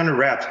Bryce Young under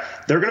wraps,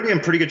 they're going to be in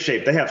pretty good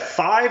shape. They have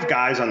 5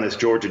 guys on this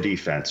Georgia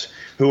defense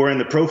who are in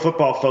the Pro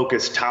Football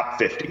Focus top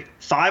 50.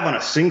 5 on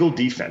a single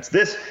defense.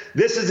 This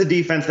is a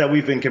defense that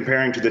we've been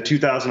comparing to the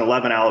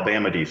 2011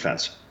 Alabama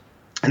defense.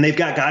 And they've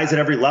got guys at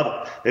every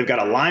level. They've got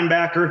a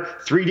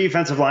linebacker, 3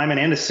 defensive linemen,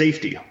 and a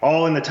safety,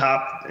 all in the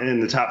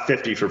top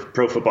 50 for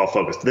Pro Football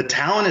Focus. The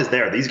talent is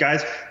there. These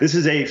guys, this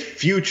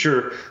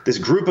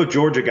group of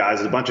Georgia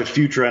guys is a bunch of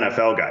future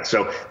NFL guys.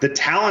 So the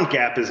talent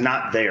gap is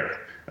not there.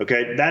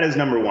 Okay, that is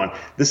number one.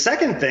 The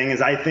second thing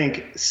is I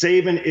think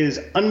Saban is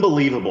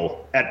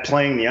unbelievable at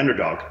playing the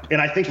underdog. And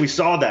I think we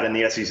saw that in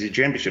the SEC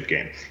championship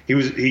game.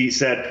 He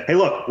said, hey,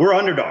 look, we're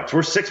underdogs.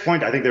 We're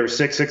 6-point. I think there were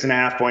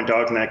 6.5 point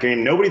dogs in that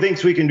game. Nobody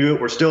thinks we can do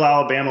it. We're still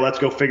Alabama. Let's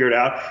go figure it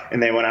out.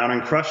 And they went out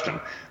and crushed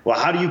them. Well,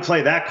 how do you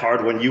play that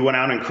card when you went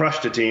out and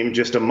crushed a team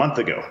just a month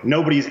ago?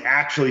 Nobody's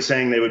actually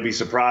saying they would be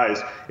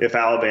surprised if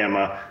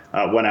Alabama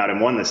went out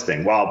and won this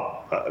thing.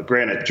 While,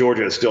 granted,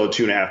 Georgia is still a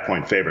 2.5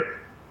 point favorite.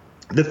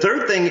 The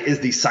third thing is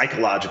the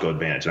psychological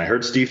advantage. And I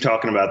heard Steve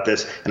talking about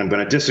this, and I'm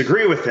going to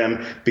disagree with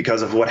him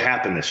because of what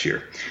happened this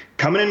year.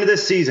 Coming into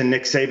this season,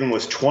 Nick Saban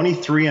was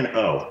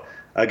 23-0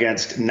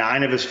 against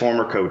 9 of his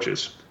former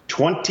coaches.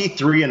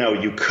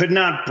 23-0. You could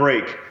not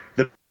break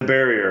the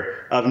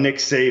barrier of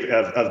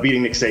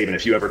beating Nick Saban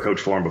if you ever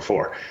coached for him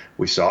before.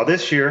 We saw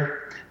this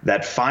year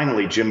that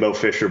finally Jimbo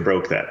Fisher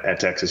broke that at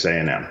Texas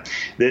A&M.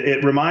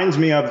 It reminds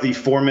me of the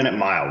 4-minute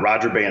mile.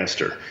 Roger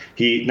Bannister.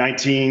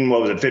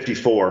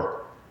 54.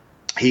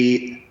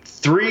 He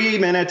 3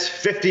 minutes,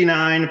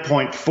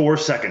 59.4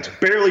 seconds,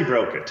 barely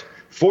broke it.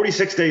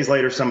 46 days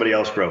later, somebody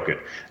else broke it.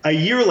 A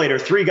year later,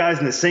 3 guys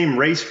in the same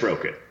race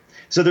broke it.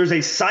 So there's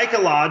a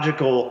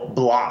psychological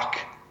block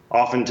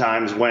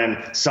oftentimes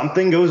when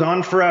something goes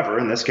on forever.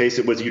 In this case,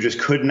 it was you just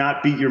could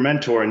not beat your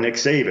mentor, Nick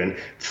Saban.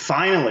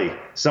 Finally,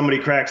 somebody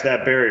cracks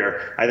that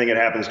barrier. I think it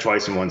happens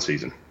twice in one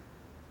season.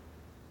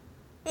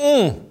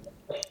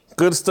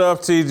 Good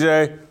stuff,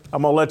 TJ.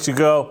 I'm going to let you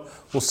go.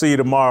 We'll see you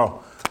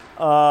tomorrow.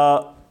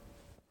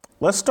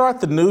 Let's start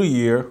the new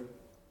year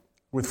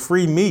with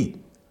free meat.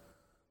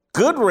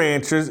 Good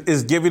Ranchers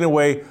is giving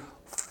away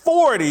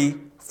 40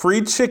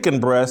 free chicken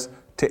breasts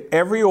to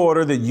every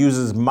order that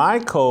uses my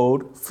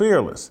code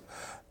FEARLESS.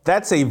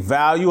 That's a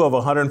value of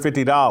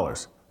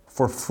 $150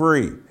 for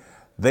free.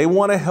 They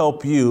want to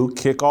help you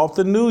kick off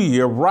the new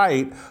year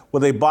right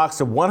with a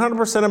box of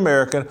 100%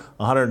 American,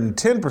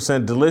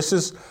 110%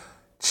 delicious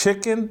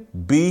chicken,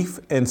 beef,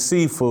 and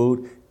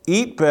seafood.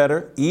 Eat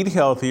better, eat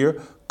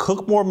healthier,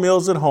 cook more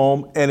meals at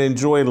home, and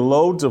enjoy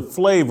loads of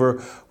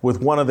flavor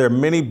with one of their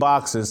many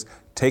boxes.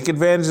 Take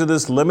advantage of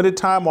this limited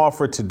time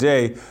offer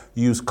today.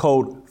 Use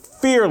code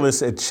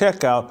Fearless at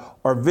checkout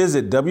or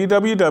visit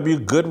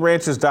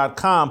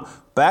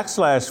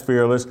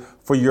www.goodranchers.com/fearless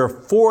for your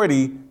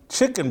 40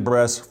 chicken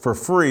breasts for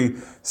free.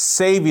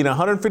 Saving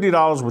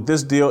 $150 with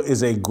this deal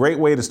is a great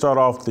way to start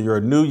off your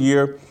new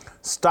year.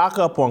 Stock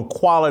up on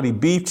quality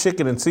beef,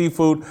 chicken, and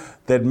seafood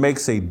that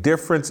makes a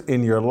difference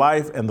in your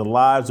life and the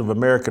lives of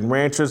American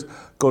ranchers.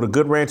 Go to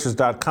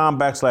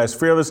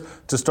goodranchers.com/fearless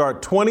to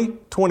start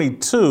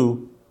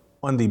 2022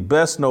 on the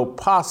best note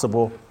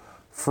possible.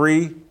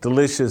 Free,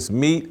 delicious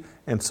meat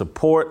and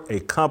support a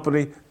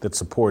company that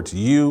supports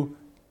you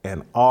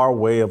and our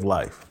way of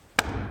life.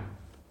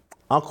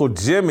 Uncle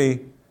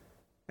Jimmy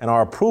and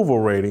our approval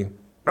rating,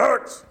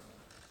 nerds.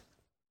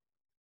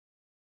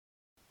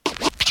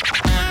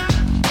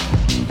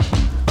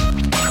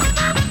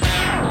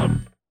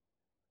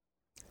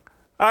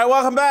 All right,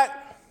 welcome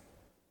back.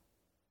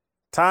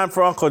 Time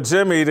for Uncle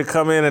Jimmy to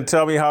come in and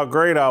tell me how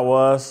great I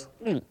was.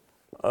 What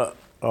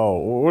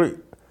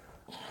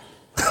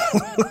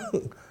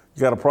you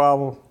got a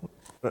problem?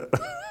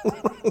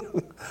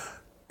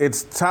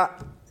 It's time.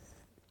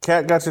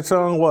 Cat got your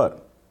tongue?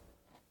 What?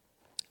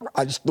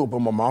 I just threw up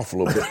in my mouth a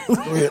little bit. Go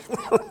ahead.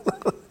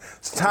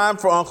 It's time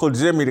for Uncle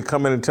Jimmy to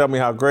come in and tell me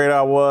how great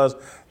I was,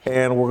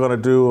 and we're going to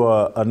do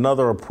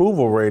another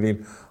approval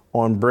rating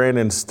on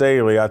Brandon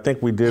Staley. I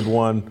think we did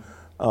one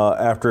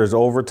after his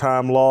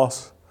overtime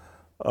loss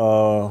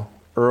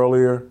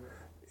earlier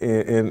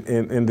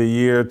in the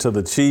year to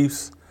the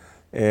Chiefs,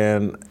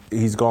 and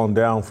he's gone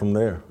down from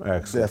there,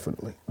 actually.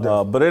 Definitely.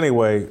 But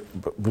anyway,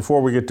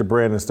 before we get to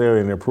Brandon Staley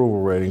and the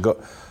approval rating,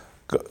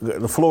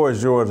 the floor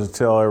is yours to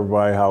tell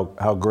everybody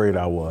how great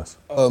I was.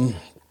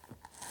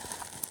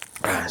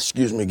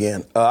 Excuse me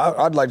again.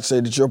 I'd like to say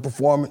that your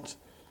performance,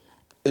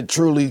 it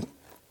truly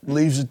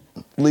leaves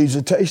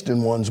a taste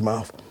in one's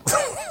mouth.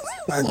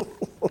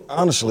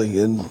 Honestly,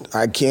 and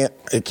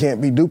it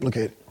can't be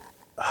duplicated.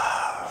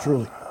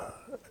 Truly.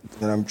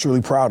 And I'm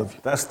truly proud of you.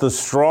 That's the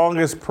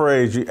strongest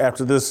praise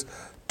after this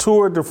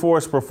tour de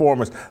force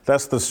performance.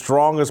 That's the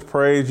strongest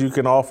praise you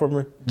can offer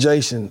me?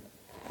 Jason,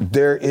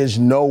 there is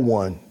no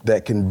one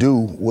that can do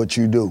what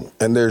you do.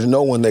 And there's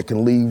no one that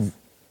can leave,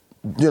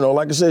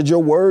 like I said,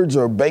 your words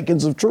are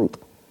bacons of truth.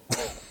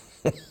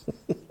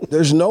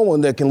 There's no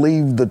one that can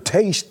leave the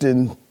taste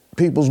in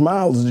people's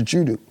mouths that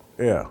you do.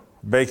 Yeah,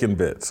 bacon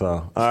bits, huh?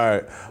 All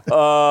right.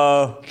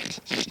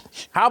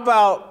 How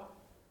about,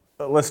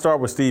 let's start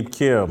with Steve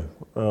Kim.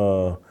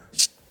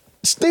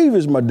 Steve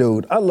is my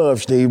dude. I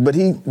love Steve, but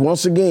he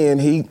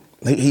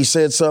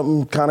said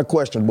something kind of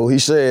questionable. He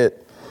said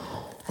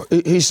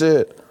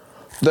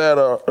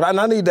that, and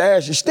I need to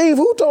ask you, Steve,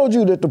 who told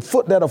you that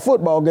that a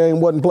football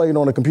game wasn't played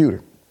on a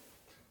computer?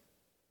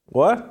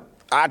 What?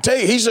 I tell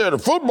you, he said a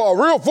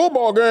real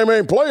football game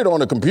ain't played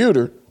on a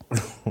computer.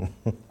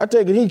 I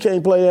take it he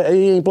ain't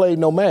played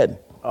no Madden.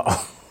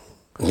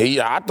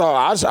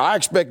 I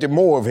expected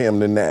more of him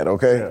than that,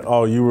 okay? Yeah.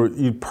 Oh,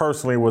 you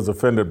personally was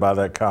offended by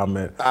that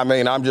comment. I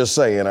mean, I'm just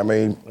saying. I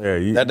mean,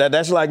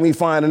 that's like me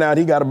finding out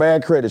he got a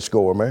bad credit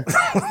score, man.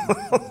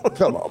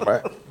 Come on,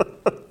 man.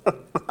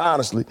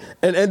 Honestly.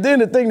 And then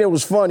the thing that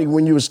was funny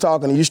when you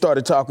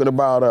started talking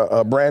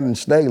about Brandon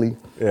Staley.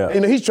 Yeah.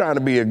 He's trying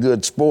to be a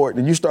good sport,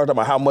 and you started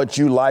talking about how much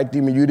you liked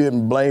him and you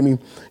didn't blame him.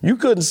 You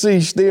couldn't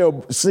see Steve,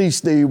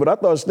 but I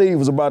thought Steve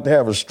was about to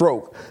have a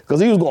stroke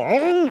because he was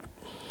going,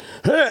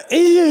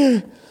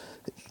 and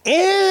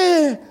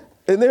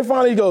then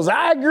finally he goes,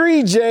 I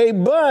agree, Jay,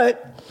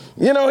 but,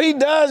 he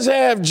does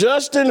have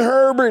Justin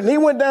Herbert, and he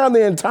went down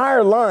the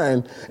entire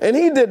line, and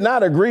he did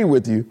not agree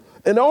with you.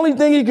 And the only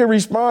thing he could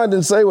respond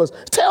and say was,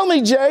 tell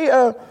me, Jay,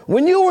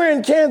 when you were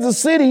in Kansas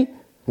City,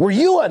 were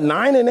you a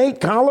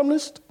 9-8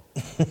 columnist?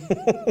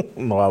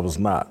 No, I was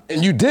not.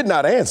 And you did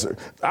not answer.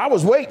 I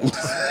was waiting.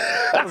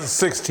 I was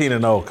a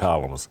 16-0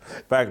 columnist.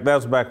 That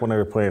was back when they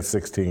were playing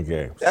 16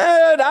 games.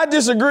 And I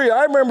disagree.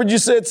 I remember you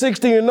said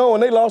 16-0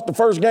 and they lost the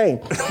first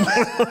game.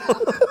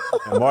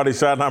 And Marty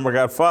Schottenheimer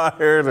got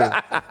fired and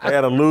they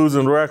had a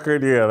losing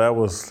record. Yeah, that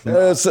was.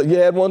 So you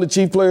had one of the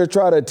chief players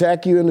try to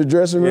attack you in the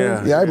dressing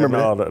room? Yeah, I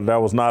remember that. That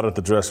was not at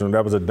the dressing room.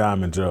 That was at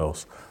Diamond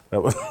Joe's.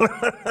 That was.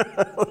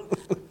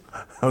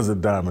 That was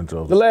at Diamond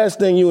Joe's. The last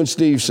thing you and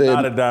Steve said.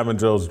 Not at Diamond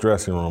Joe's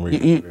dressing room.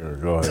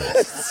 Go ahead.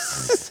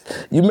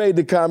 You made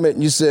the comment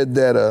and you said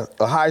that a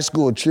high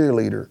school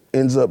cheerleader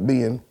ends up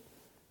being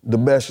the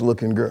best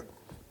looking girl.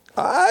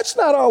 That's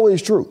not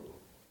always true.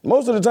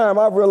 Most of the time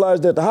I've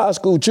realized that the high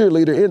school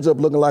cheerleader ends up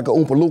looking like a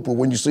Oompa Loompa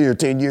when you see her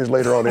 10 years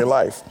later on in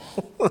life.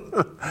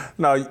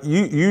 Now,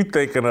 you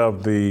thinking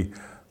of the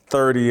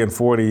 30 and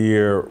 40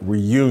 year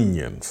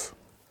reunions.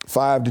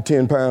 5 to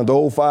 10 pounds, the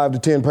old 5 to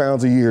 10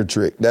 pounds a year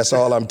trick. That's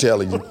all I'm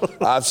telling you.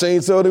 I've seen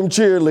some of them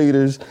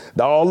cheerleaders,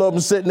 all of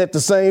them sitting at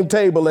the same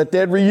table at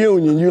that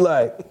reunion. You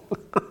like,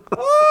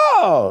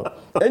 oh.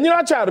 And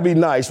I try to be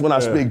nice when I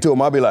speak to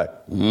them. I'll be like,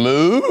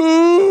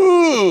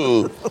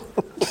 moo.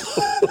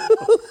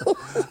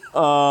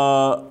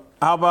 How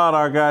about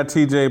our guy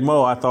TJ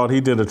Moe? I thought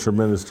he did a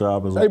tremendous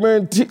job as well. Hey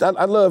man,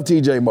 I love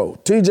TJ Moe.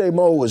 TJ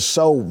Moe is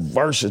so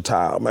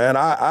versatile, man.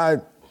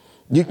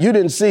 You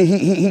didn't see,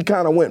 he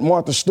kind of went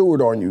Martha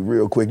Stewart on you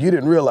real quick. You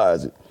didn't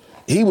realize it.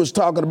 He was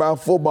talking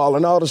about football,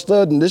 and all of a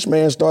sudden, this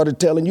man started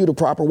telling you the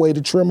proper way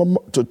to trim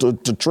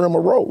a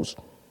rose.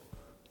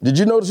 Did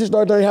you notice he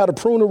started telling you how to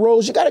prune a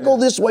rose? You got to go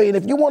this way, and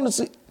if you want to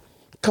see,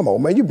 come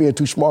on, man, you're being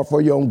too smart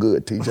for your own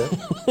good,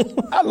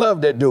 TJ. I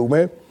love that dude,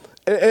 man.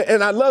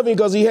 And I love him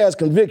because he has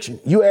conviction.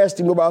 You asked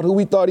him about who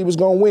he thought he was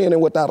going to win,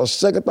 and without a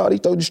second thought, he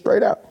told you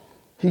straight out.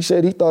 He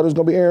said he thought it was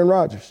going to be Aaron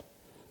Rodgers.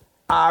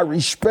 I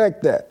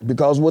respect that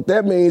because what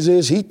that means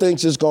is he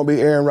thinks it's going to be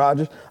Aaron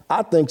Rodgers.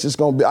 I think it's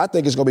going to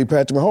be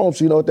Patrick Mahomes.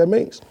 So you know what that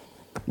means?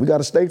 We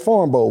got a State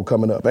Farm Bowl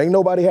coming up. Ain't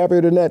nobody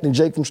happier than that than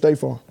Jake from State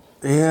Farm.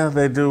 Yeah,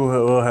 they do.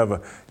 We'll have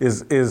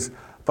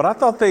but I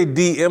thought they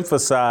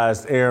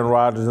de-emphasized Aaron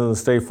Rodgers in the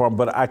State Farm.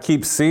 But I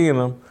keep seeing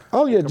them.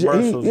 Oh yeah,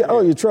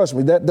 trust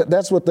me.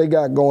 That's what they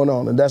got going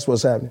on, and that's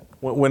what's happening.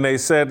 When they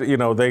said,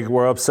 they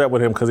were upset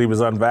with him because he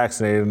was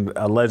unvaccinated, and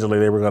allegedly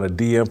they were going to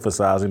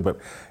de-emphasize him, but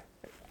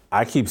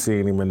I keep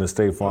seeing him in the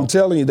State Farm. I'm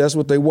telling you, that's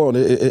what they want.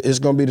 It's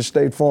going to be the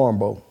State Farm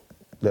Bowl.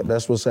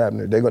 That's what's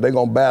happening. They're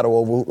going to battle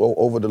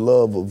over the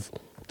love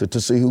to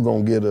see who's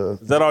going to get a.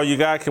 Is that all you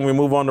got? Can we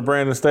move on to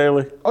Brandon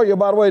Staley? Oh yeah.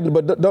 By the way,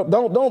 but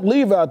don't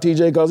leave out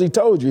TJ because he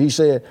told you. He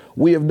said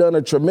we have done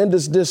a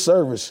tremendous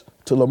disservice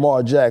to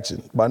Lamar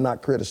Jackson by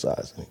not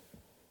criticizing him.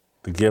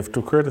 The gift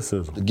of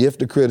criticism. The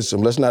gift of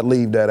criticism. Let's not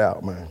leave that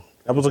out, man.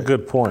 That was a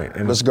good point.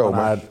 And let's go,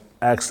 man.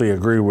 I actually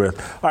agree with.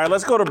 All right,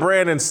 let's go to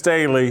Brandon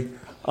Staley.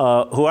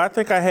 Who I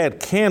think I had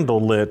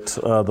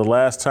candlelit the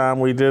last time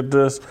we did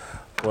this,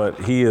 but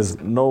he is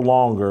no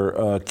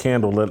longer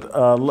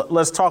candlelit.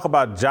 Let's talk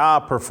about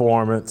job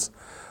performance.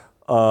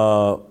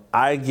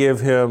 I give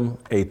him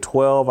a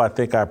 12. I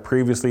think I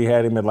previously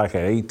had him at like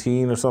an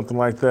 18 or something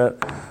like that.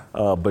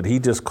 But he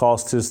just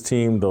cost his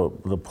team the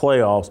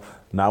playoffs,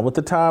 not with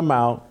the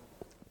timeout,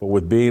 but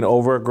with being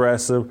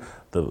over-aggressive,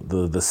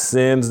 the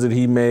sins that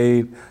he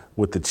made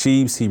with the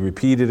Chiefs, he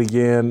repeated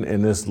again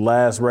in this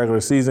last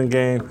regular season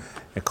game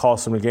and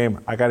cost him the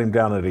game. I got him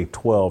down at a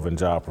 12 in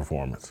job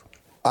performance.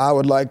 I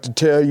would like to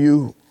tell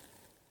you,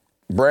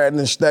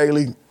 Brandon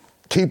Staley,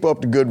 keep up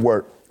the good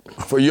work.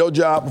 For your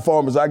job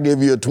performance, I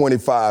give you a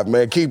 25,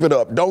 man. Keep it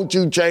up. Don't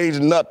you change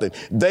nothing.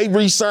 They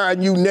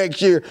re-sign you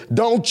next year.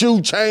 Don't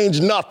you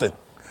change nothing.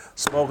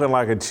 Spoken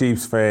like a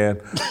Chiefs fan.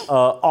 Character.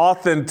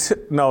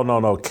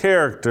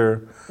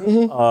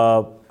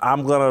 Mm-hmm.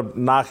 I'm going to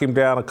knock him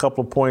down a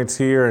couple of points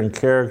here in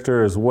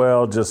character as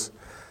well. Just,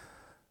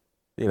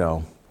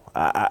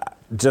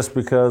 just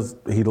because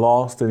he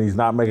lost and he's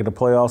not making the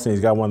playoffs and he's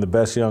got one of the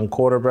best young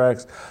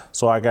quarterbacks.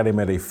 So I got him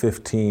at a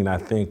 15, I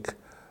think.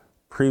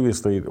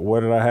 Previously,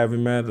 where did I have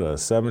him at?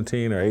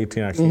 17 or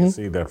 18? I can't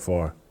see that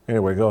far.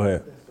 Anyway, go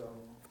ahead.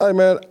 Hey,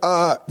 man,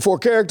 for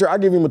character, I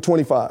give him a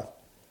 25.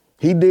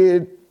 He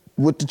did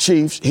with the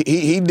Chiefs.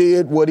 He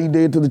did what he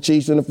did to the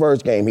Chiefs in the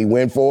first game. He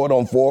went forward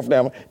on fourth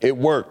down. It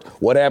worked.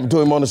 What happened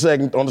to him on the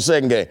second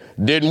game?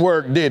 Didn't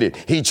work, did it?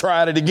 He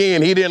tried it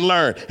again. He didn't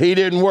learn. He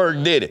didn't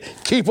work, did it?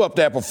 Keep up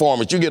that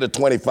performance. You get a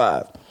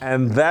 25.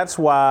 And that's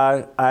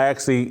why I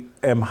actually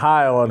am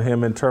high on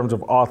him in terms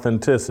of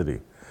authenticity.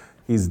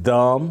 He's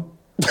dumb.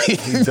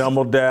 He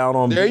doubled down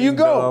on there being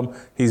dumb.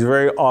 He's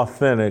very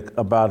authentic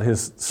about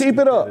his Keep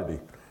it up.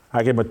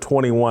 I give him a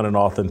 21 in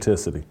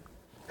authenticity.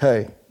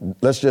 Hey,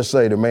 let's just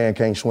say the man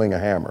can't swing a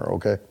hammer,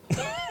 okay?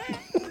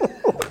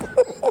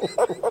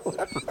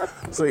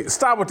 See,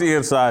 stop with the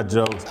inside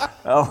jokes.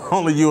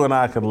 Only you and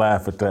I can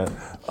laugh at that.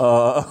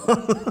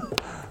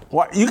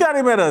 You got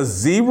him at a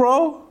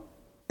 0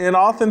 in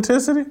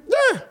authenticity?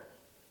 Yeah.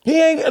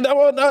 He ain't.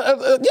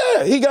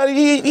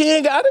 He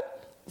ain't got it.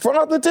 For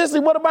authenticity,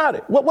 what about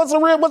it? What's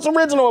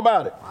original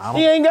about it?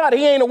 He ain't got it.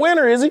 He ain't a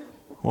winner, is he?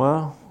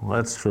 Well,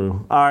 that's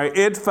true. All right,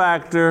 it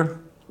factor.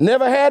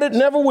 Never had it,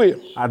 never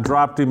will. I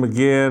dropped him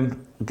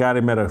again, got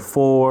him at a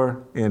 4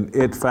 in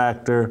it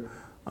factor.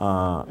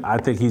 I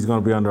think he's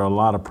going to be under a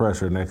lot of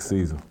pressure next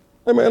season.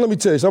 Hey, man, let me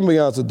tell you, I'm going to be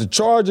honest. The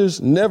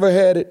Chargers never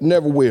had it,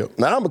 never will.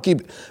 Now, I'm going to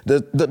keep it.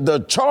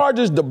 The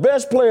Chargers, the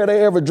best player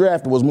they ever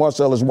drafted was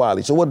Marcellus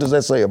Wiley. So what does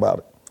that say about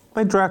it?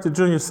 They drafted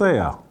Junior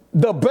Seau.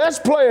 The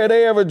best player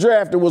they ever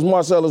drafted was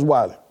Marcellus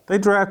Wiley. They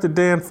drafted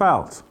Dan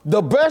Fouts. The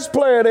best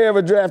player they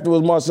ever drafted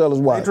was Marcellus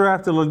Wiley. They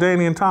drafted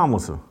LaDainian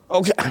Tomlinson.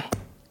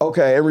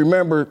 Okay, and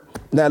remember,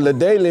 now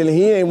LaDainian,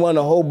 he ain't won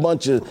a whole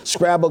bunch of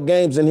Scrabble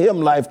games in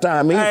him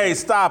lifetime either. Hey,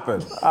 stop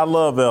it. I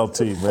love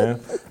LT,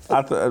 man.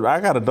 I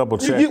got to double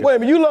check Wait a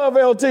minute, you love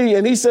LT,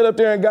 and he sat up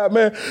there and got,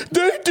 man,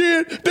 they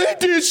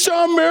did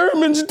Sean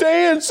Merriman's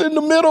dance in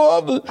the middle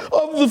of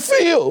the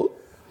field.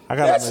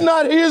 That's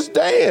not his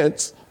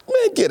dance.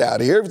 Man, get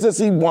out of here. Ever since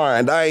he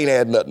whined, I ain't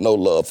had no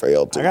love for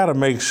LT. I got to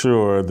make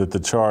sure that the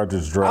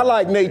Chargers draft. I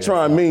like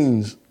Natron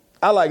Means.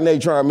 I like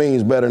Natron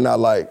Means better than I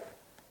like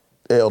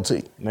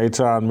LT.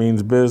 Natron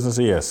Means business.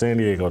 Yeah, San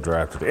Diego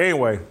drafted.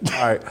 Anyway,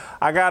 all right.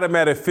 I got him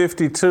at a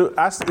 52.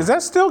 Is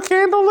that still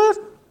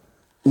candlelit?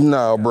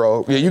 No,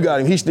 bro. Yeah, you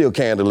got him. He's still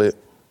candlelit.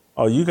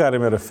 Oh, you got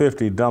him at a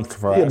 50 dumpster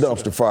fire. Yeah,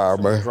 dumpster fire,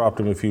 man. Dropped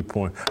him a few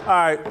points. All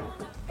right.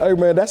 Hey,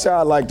 man, that's how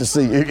I like to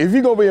see. If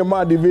you're going to be in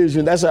my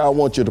division, that's how I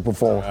want you to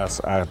perform.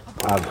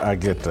 I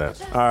get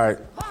that. All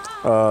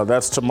right.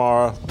 That's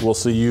tomorrow. We'll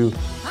see you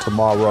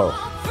tomorrow.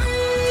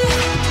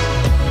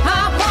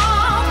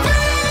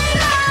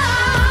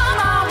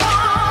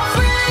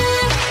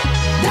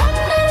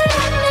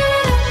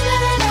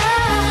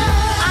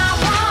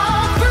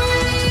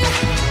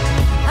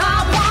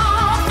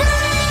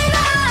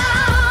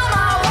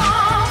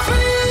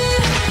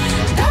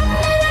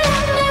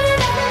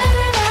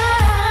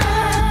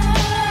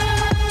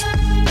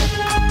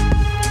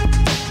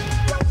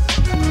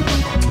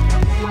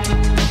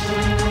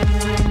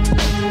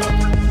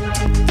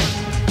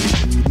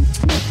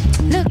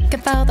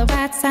 For the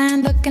right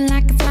sign, looking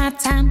like it's my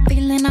time,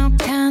 feeling all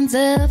kinds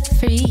of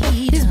free.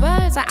 These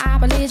words are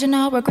our religion,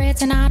 all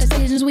regrets and our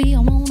decisions. We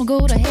all wanna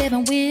go to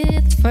heaven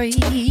with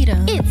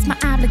freedom. It's my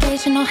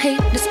obligation, no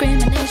hate,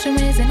 discrimination,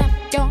 raising up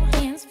your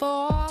hand.